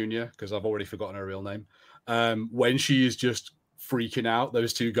Aunt Petunia, because I've already forgotten her real name. When she is just freaking out,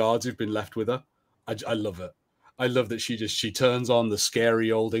 those two guards who've been left with her. I love it. I love that she turns on the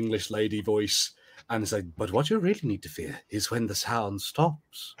scary old English lady voice and is like, but what you really need to fear is when the sound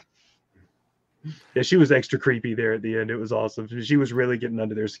stops. Yeah, she was extra creepy there at the end. It was awesome. She was really getting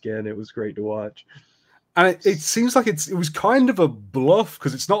under their skin. It was great to watch. And it seems like it was kind of a bluff,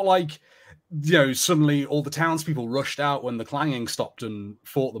 because it's not like, suddenly all the townspeople rushed out when the clanging stopped and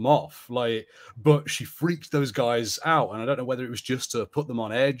fought them off. But she freaked those guys out. And I don't know whether it was just to put them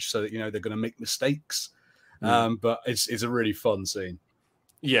on edge so that, they're going to make mistakes. But it's a really fun scene.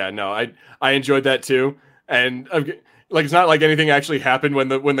 Yeah, no, I enjoyed that too. And it's not like anything actually happened when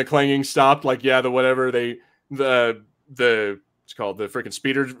the clanging stopped. What's called, the freaking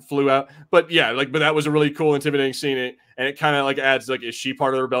speeder flew out. But yeah, but that was a really cool, intimidating scene. And it kind of adds is she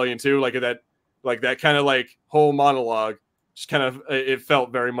part of the rebellion too? That kind of whole monologue just kind of, it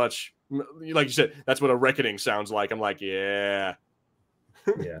felt very much like you said. That's what a reckoning sounds like. I'm like, yeah,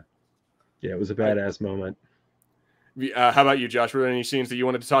 yeah. It was a badass moment. How about you, Josh? Were there any scenes that you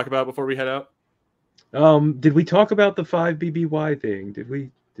wanted to talk about before we head out? Did we talk about the 5 BBY thing? Did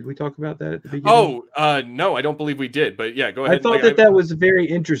we talk about that at the beginning? No, I don't believe we did. But yeah, go ahead. I thought that was very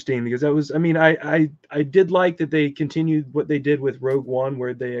interesting, because that was, I did like that they continued what they did with Rogue One,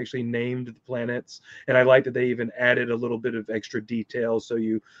 where they actually named the planets, and I like that they even added a little bit of extra detail, so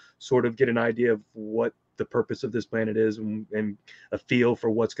you sort of get an idea of what the purpose of this planet is, and a feel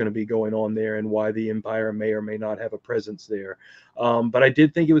for what's going to be going on there, and why the Empire may or may not have a presence there. But I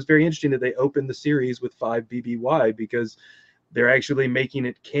did think it was very interesting that they opened the series with 5 BBY, because they're actually making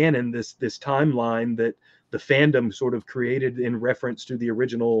it canon, this timeline that the fandom sort of created in reference to the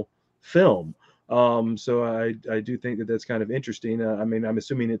original film. So I do think that that's kind of interesting. I'm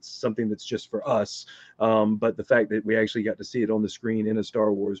assuming it's something that's just for us, but the fact that we actually got to see it on the screen in a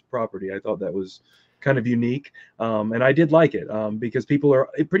Star Wars property, I thought that was kind of unique, and I did like it, because people are,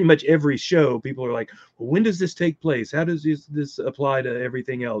 pretty much every show, people are like, well, when does this take place? How does this apply to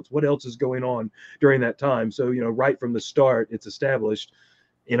everything else? What else is going on during that time? So right from the start, it's established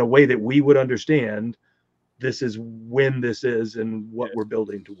in a way that we would understand this is when this is and what we're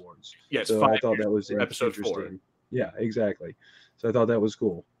building towards. Yes, so I thought that was episode interesting. 4. Yeah, exactly. So I thought that was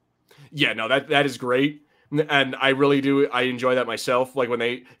cool. Yeah, no, that is great. And I really do. I enjoy that myself. When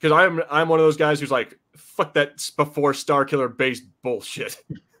because I'm one of those guys who's like, fuck that before Star Killer based bullshit.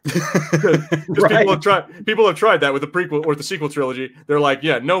 Right. People have tried that with the prequel or the sequel trilogy. They're like,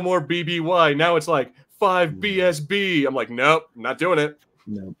 yeah, no more BBY. Now it's like 5 BSB. I'm like, nope, not doing it.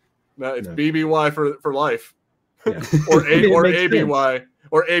 No, it's BBY for life. Yeah. or ABY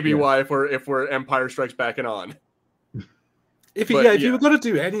or ABY if we're Empire Strikes Back and on. If you were going to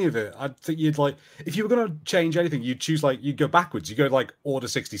do any of it, I'd think you'd if you were going to change anything, you'd choose you'd go backwards. You go Order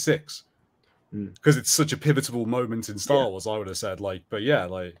 66, because it's such a pivotal moment in Star Wars. I would have said also,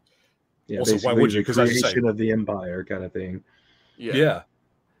 why would you? Because the creation of the Empire kind of thing. Yeah.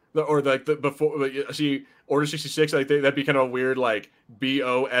 Or the before, see, Order 66. I think that'd be kind of a weird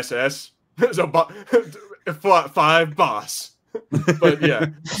BOSS. So 5 boss. But yeah,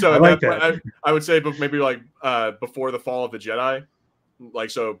 so I would say, but maybe before the fall of the Jedi,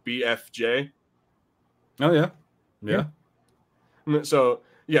 so BFJ. Oh yeah. So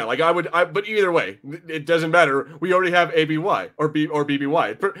yeah, but either way, it doesn't matter. We already have ABY or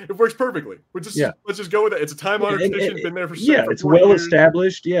BBY. It works perfectly. Let's just go with it. It's a time-honored tradition. It's been there for it's well years.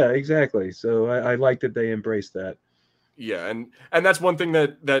 Established. Yeah, exactly. So I like that they embrace that. Yeah, and that's one thing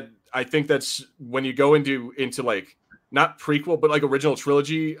that I think that's when you go into not prequel, but original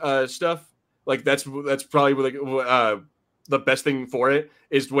trilogy stuff. That's probably the best thing for it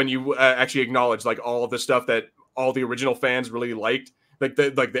is when you actually acknowledge all of the stuff that all the original fans really liked, the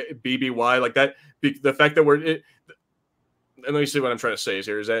BBY, that the fact that and let me see what I'm trying to say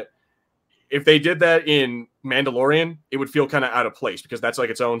is that if they did that in Mandalorian, it would feel kind of out of place because that's like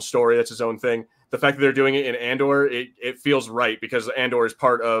its own story, that's its own thing. The fact that they're doing it in Andor, it feels right because Andor is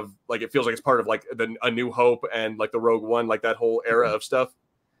part of like it feels like it's part of like A New Hope and like the Rogue One, like that whole era of stuff.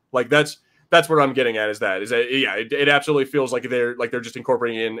 Like that's what I'm getting at is that yeah, it absolutely feels like they're just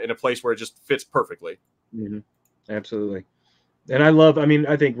incorporating in a place where it just fits perfectly. Mm-hmm. Absolutely. And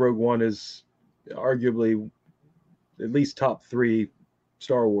I think Rogue One is arguably at least top 3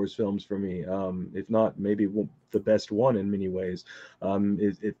 Star Wars films for me, if not maybe the best one in many ways.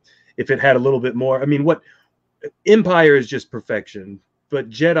 If it had a little bit more, I mean, what Empire is just perfection, but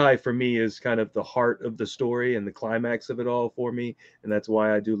Jedi for me is kind of the heart of the story and the climax of it all for me, and that's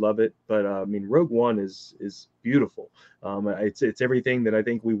why I do love it. But I mean, Rogue One is beautiful. It's everything that I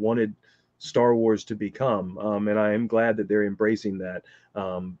think we wanted Star Wars to become, and I am glad that they're embracing that.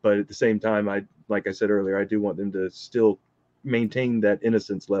 But at the same time, like I said earlier, I do want them to still maintain that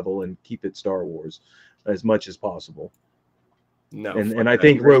innocence level and keep it Star Wars as much as possible. No, and I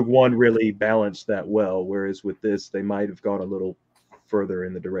think Rogue One really balanced that well, whereas with this, they might have gone a little further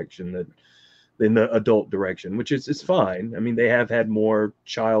in the direction in the adult direction, which is fine. I mean, they have had more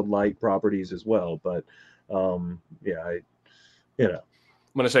childlike properties as well, but yeah, I'm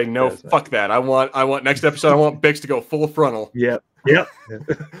gonna say no. Fuck that. I want next episode. I want Bix to go full frontal. Yep.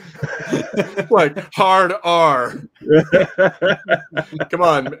 Like hard R. Come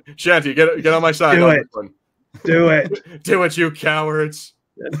on, Shanty, get on my side. Do it. Do it, you cowards.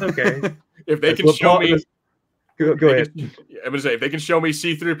 That's okay. If they can show me. Go ahead. I'm gonna say if they can show me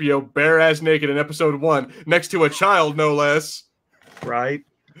C-3PO bare ass naked in episode 1 next to a child, no less. Right.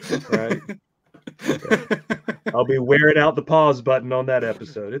 Yeah. I'll be wearing out the pause button on that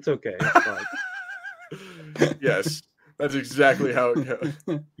episode. It's okay. It's fine. Yes, that's exactly how it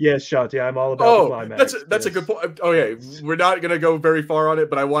goes. Yes, Shanti, I'm all about the climax. That's a good point. Oh yeah, we're not gonna go very far on it,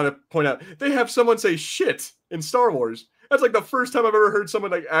 but I want to point out they have someone say shit in Star Wars. That's like the first time I've ever heard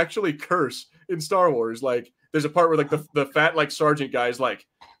someone like actually curse in Star Wars. Like there's a part where like the fat like sergeant guy is like,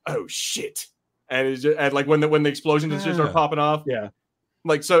 "Oh shit," and like when the explosions and shit start popping off. Yeah.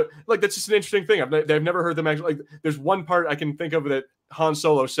 Like so, like that's just an interesting thing. I've never heard them actually. Like, there's one part I can think of that Han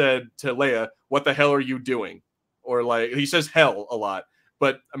Solo said to Leia, "What the hell are you doing?" Or like he says "hell" a lot.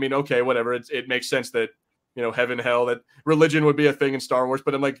 But I mean, okay, whatever. It makes sense that heaven, hell, that religion would be a thing in Star Wars.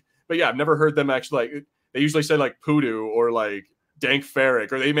 But I'm like, but yeah, I've never heard them actually like. They usually say like poodoo or like dank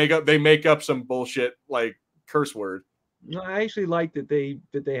ferric, or they make up some bullshit like curse word. No, I actually like that they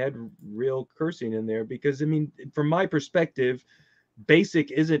had real cursing in there because I mean, from my perspective,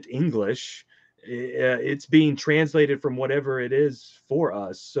 basic isn't English. It's being translated from whatever it is for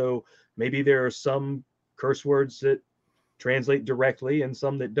us. So maybe there are some curse words that translate directly and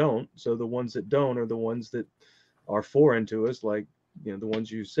some that don't. So the ones that don't are the ones that are foreign to us, like the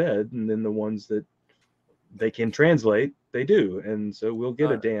ones you said, and then the ones that they can translate, they do. And so we'll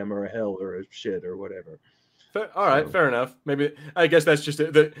get a damn or a hell or a shit or whatever. All right, fair enough. Maybe I guess that's just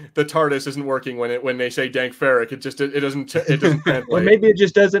the TARDIS isn't working when they say dank ferric. It doesn't translate. Or maybe it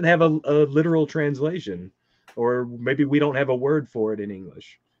just doesn't have a literal translation, or maybe we don't have a word for it in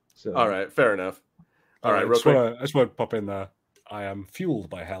English. So all right, fair enough. All right, I just want to pop in there. I am fueled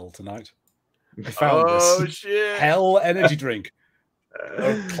by hell tonight. I found this shit. Hell energy drink.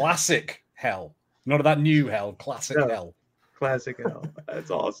 Classic hell. None of that new hell. Classic hell. Classic hell. That's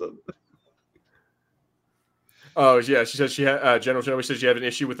awesome. Oh yeah, she says General Shinobi says she had an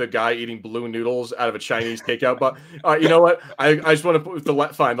issue with a guy eating blue noodles out of a Chinese takeout box. You know what? I just want to put the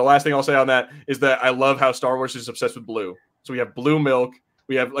last thing I'll say on that is that I love how Star Wars is obsessed with blue. So we have blue milk.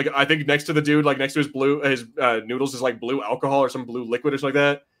 We have like I think next to the dude, like next to his noodles is like blue alcohol or some blue liquid or something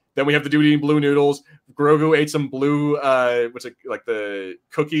like that. Then we have the dude eating blue noodles. Grogu ate some blue what's it like the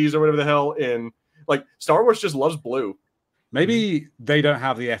cookies or whatever the hell in like Star Wars just loves blue. Maybe they don't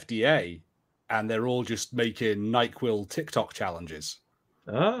have the FDA and they're all just making NyQuil TikTok challenges.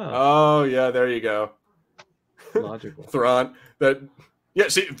 Oh yeah, there you go. Logical. Thrawn.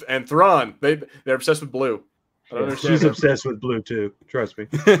 See, and Thrawn, they're obsessed with blue. She's obsessed with blue too. Trust me.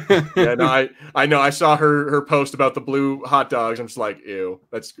 Yeah, no, I know. I saw her post about the blue hot dogs. I'm just like, ew,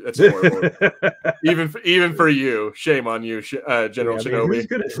 that's horrible. even for you, shame on you, General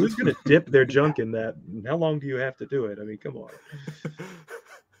Shinobi. Who's gonna dip their junk in that? How long do you have to do it? I mean, come on.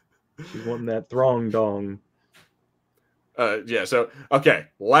 She's wanting that throng dong. Yeah. So okay,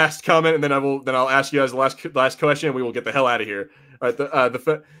 last comment, and then I'll ask you guys the last question, and we will get the hell out of here. All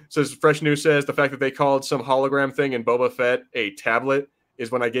right. Says Fresh News says the fact that they called some hologram thing in Boba Fett a tablet is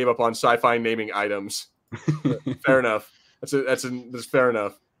when I gave up on sci-fi naming items. Fair enough. That's fair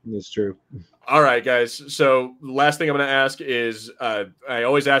enough. It's true. All right, guys. So last thing I'm going to ask is, I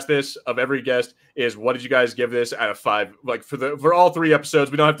always ask this of every guest, is what did you guys give this out of 5? Like for all 3 episodes,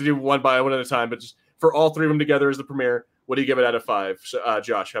 we don't have to do one by one at a time, but just for all 3 of them together as the premiere, what do you give it out of 5? So,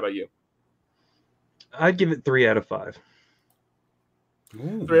 Josh, how about you? I'd give it 3 out of 5.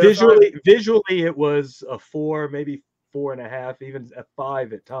 Ooh. Visually, it was a 4, maybe 4.5, even a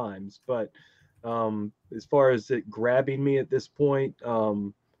 5 at times. But as far as it grabbing me at this point,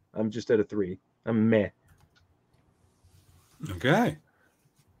 I'm just at a 3. I'm meh. Okay.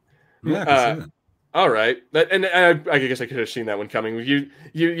 Yeah. All right. And I guess I could have seen that one coming.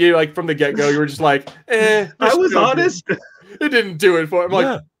 You like from the get-go, you were just like, I was honest. It didn't do it for him.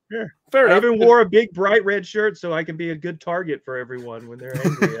 Like, yeah. Fair enough. I even wore a big bright red shirt so I can be a good target for everyone when they're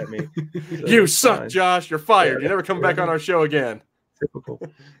angry at me. So you suck, fine. Josh. You're fired. Yeah. You never come back on our show again. Typical.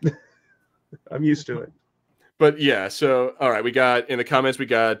 I'm used to it. But yeah, so all right, we got in the comments,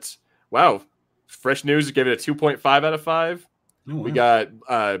 wow, Fresh News gave it a 2.5 out of 5. Oh, wow. We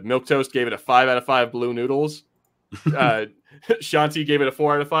got Milk Toast gave it a 5 out of 5 blue noodles. Shanti gave it a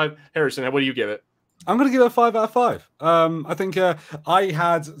 4 out of 5. Harrison, what do you give it? I'm going to give it a 5 out of 5. I think I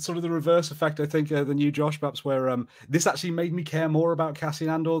had sort of the reverse effect, I think, than you, Josh, perhaps, where this actually made me care more about Cassian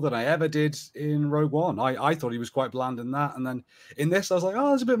Andor than I ever did in Rogue One. I thought he was quite bland in that. And then in this, I was like, oh,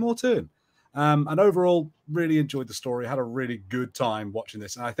 there's a bit more to him. And overall, really enjoyed the story. Had a really good time watching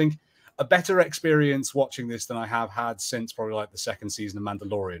this. And I think a better experience watching this than I have had since probably like the 2nd season of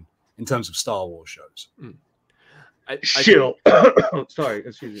Mandalorian in terms of Star Wars shows. Chill. Sorry,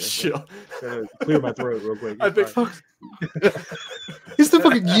 excuse me. Chill. Clear my throat real quick. I think It's the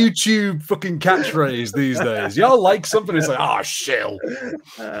fucking YouTube fucking catchphrase these days. Y'all like something, it's like, oh, shill.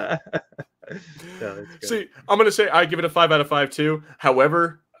 No, see, I'm going to say I give it a 5 out of 5 too.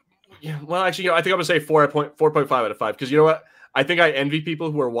 However, yeah, well, actually, I think I'm going to say 4.5 out of 5 because you know what? I think I envy people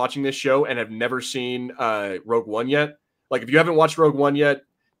who are watching this show and have never seen Rogue One yet. Like, if you haven't watched Rogue One yet,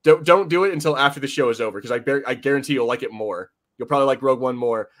 don't do it until after the show is over because I guarantee you'll like it more. You'll probably like Rogue One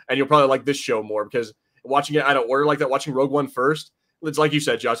more, and you'll probably like this show more because watching it out of order like that, watching Rogue One first, it's like you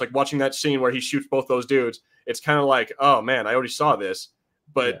said, Josh, like watching that scene where he shoots both those dudes. It's kind of like, oh man, I already saw this,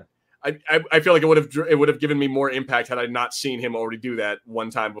 but. Yeah. I feel like it would have given me more impact had I not seen him already do that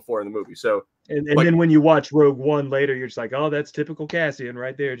one time before in the movie. So and then when you watch Rogue One later, you're just like, oh, that's typical Cassian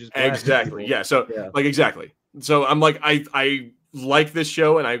right there. Just exactly, yeah. So like exactly. So I'm like I like this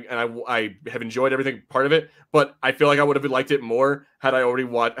show and I have enjoyed everything part of it, but I feel like I would have liked it more had I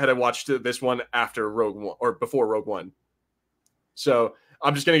watched this one after Rogue One or before Rogue One. So.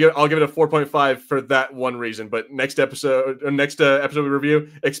 I'm just I'll give it a 4.5 for that one reason. But next episode we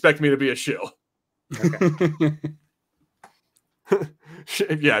review, expect me to be a shill. Okay.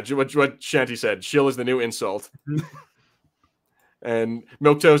 Yeah, what Shanti said. Shill is the new insult. And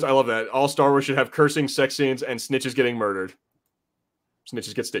Milk Toast, I love that. All Star Wars should have cursing, sex scenes, and snitches getting murdered.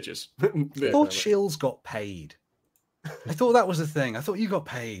 Snitches get stitches. I thought shills got paid. I thought that was a thing. I thought you got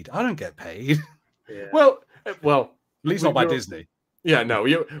paid. I don't get paid. Yeah. Well, at least not by Disney. Yeah, no,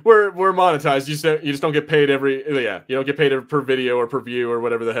 we're monetized. You just don't get paid you don't get paid per video or per view or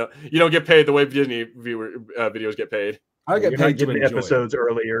whatever the hell. You don't get paid the way Disney videos get paid. I get paid to enjoy episodes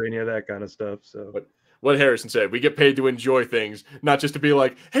early or any of that kind of stuff. So what Harrison said, we get paid to enjoy things, not just to be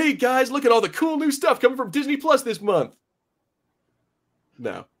like, hey guys, look at all the cool new stuff coming from Disney Plus this month.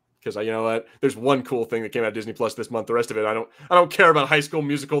 No, because you know what? There's one cool thing that came out of Disney Plus this month. The rest of it, I don't care about High School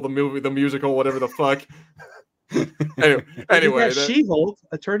Musical, the movie, the musical, whatever the fuck. Anyway, She-Hulk,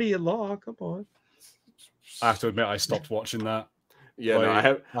 attorney at law. Come on. I have to admit, I stopped watching that. Yeah,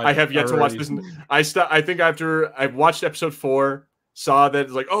 no, I have yet to watch this. I think after I watched episode 4, saw that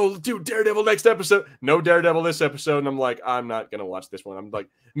it's like, oh, dude, Daredevil next episode. No Daredevil this episode, and I'm like, I'm not gonna watch this one. I'm like,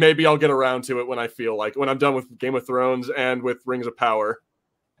 maybe I'll get around to it when I feel like when I'm done with Game of Thrones and with Rings of Power.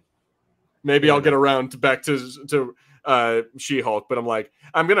 Maybe I'll get around back to She-Hulk, but I'm like,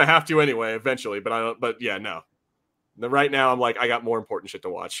 I'm gonna have to anyway eventually. But yeah, no. Right now, I'm like, I got more important shit to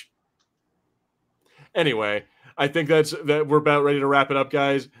watch. Anyway, I think that we're about ready to wrap it up,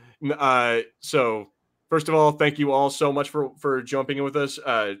 guys. So first of all, thank you all so much for jumping in with us.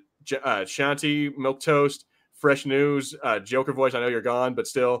 Shanti, Milk Toast, Fresh News, Joker Voice. I know you're gone, but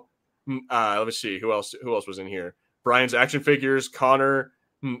still. Let me see who else was in here. Brian's Action Figures, Connor.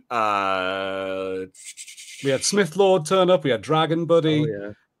 We had Smith Lord turn up. We had Dragon Buddy. Oh,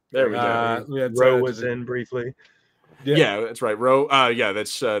 yeah. There we go. We had Ro was in briefly. Yeah, that's right. Ro. Yeah,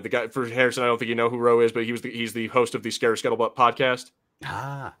 that's the guy for Harrison. I don't think you know who Ro is, but he's the host of the Scare Scuttlebutt podcast.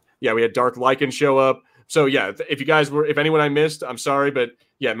 Yeah, we had Dark Lycan show up. So yeah, if anyone I missed, I'm sorry, but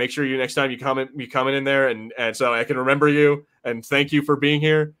yeah, make sure next time you comment in there, and so I can remember you. And thank you for being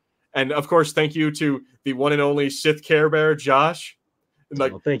here. And of course, thank you to the one and only Sith Care Bear, Josh.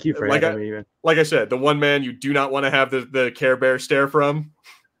 Like, well, thank you for having me, man. Like I said, the one man you do not want to have the Care Bear stare from.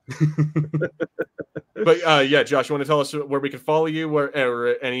 But yeah, Josh, you want to tell us where we can follow you,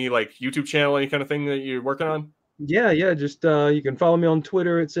 or any like YouTube channel, any kind of thing that you're working on? Yeah, just you can follow me on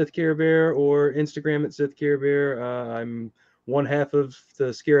Twitter at Sith Care Bear or Instagram at Sith Care Bear. I'm one half of the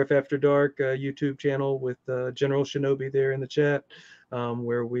Scarif After Dark YouTube channel with General Shinobi there in the chat,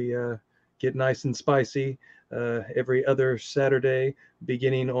 where we get nice and spicy every other Saturday,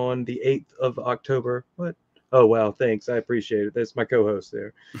 beginning on the 8th of October. What? Oh, wow. Thanks. I appreciate it. That's my co-host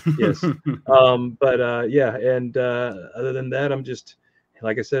there. Yes. Yeah. And other than that, I'm just,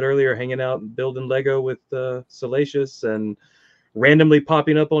 like I said earlier, hanging out and building Lego with Salacious and randomly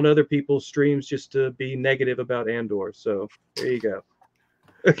popping up on other people's streams just to be negative about Andor. So there you go.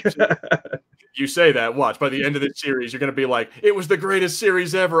 You say that, watch, by the end of this series, you're going to be like, it was the greatest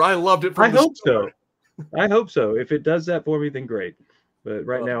series ever. I loved it. I hope so. I hope so. If it does that for me, then great. But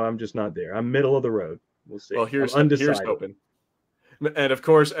right now, I'm just not there. I'm middle of the road. We'll see. Well, here's hoping. And of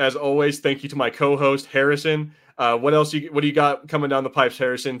course, as always, thank you to my co-host Harrison. What else? What do you got coming down the pipes,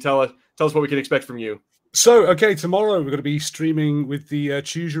 Harrison? Tell us what we can expect from you. So, okay, tomorrow we're going to be streaming with the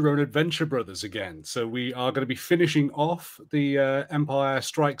Choose Your Own Adventure brothers again. So we are going to be finishing off the Empire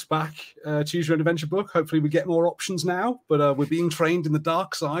Strikes Back Choose Your Own Adventure book. Hopefully we get more options now, but we're being trained in the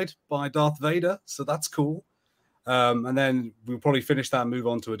dark side by Darth Vader, so that's cool. And then we'll probably finish that and move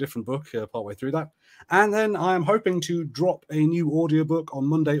on to a different book partway through that. And then I am hoping to drop a new audiobook on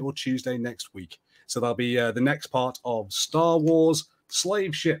Monday or Tuesday next week. So that'll be the next part of Star Wars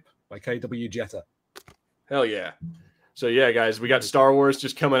Slave Ship by K.W. Jetta. Hell yeah. So yeah, guys, we got Star Wars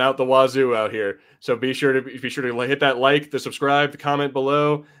just coming out the wazoo out here. So be sure to hit that like, the subscribe, the comment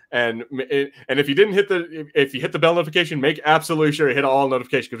below. And if you didn't hit if you hit the bell notification, make absolutely sure you hit all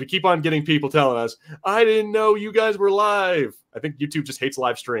notifications, because we keep on getting people telling us, I didn't know you guys were live. I think YouTube just hates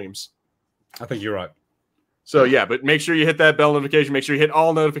live streams. I think you're right. So yeah, but make sure you hit that bell notification. Make sure you hit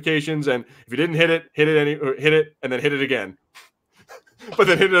all notifications. And if you didn't hit it, hit it, and then hit it again. But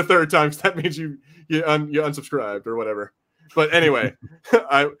then hit it a third time, because that means you unsubscribed or whatever. But anyway,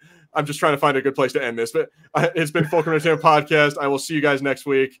 I'm just trying to find a good place to end this. But it's been Fulcrum Entertainment Podcast. I will see you guys next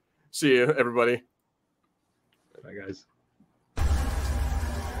week. See you, everybody. Bye, guys.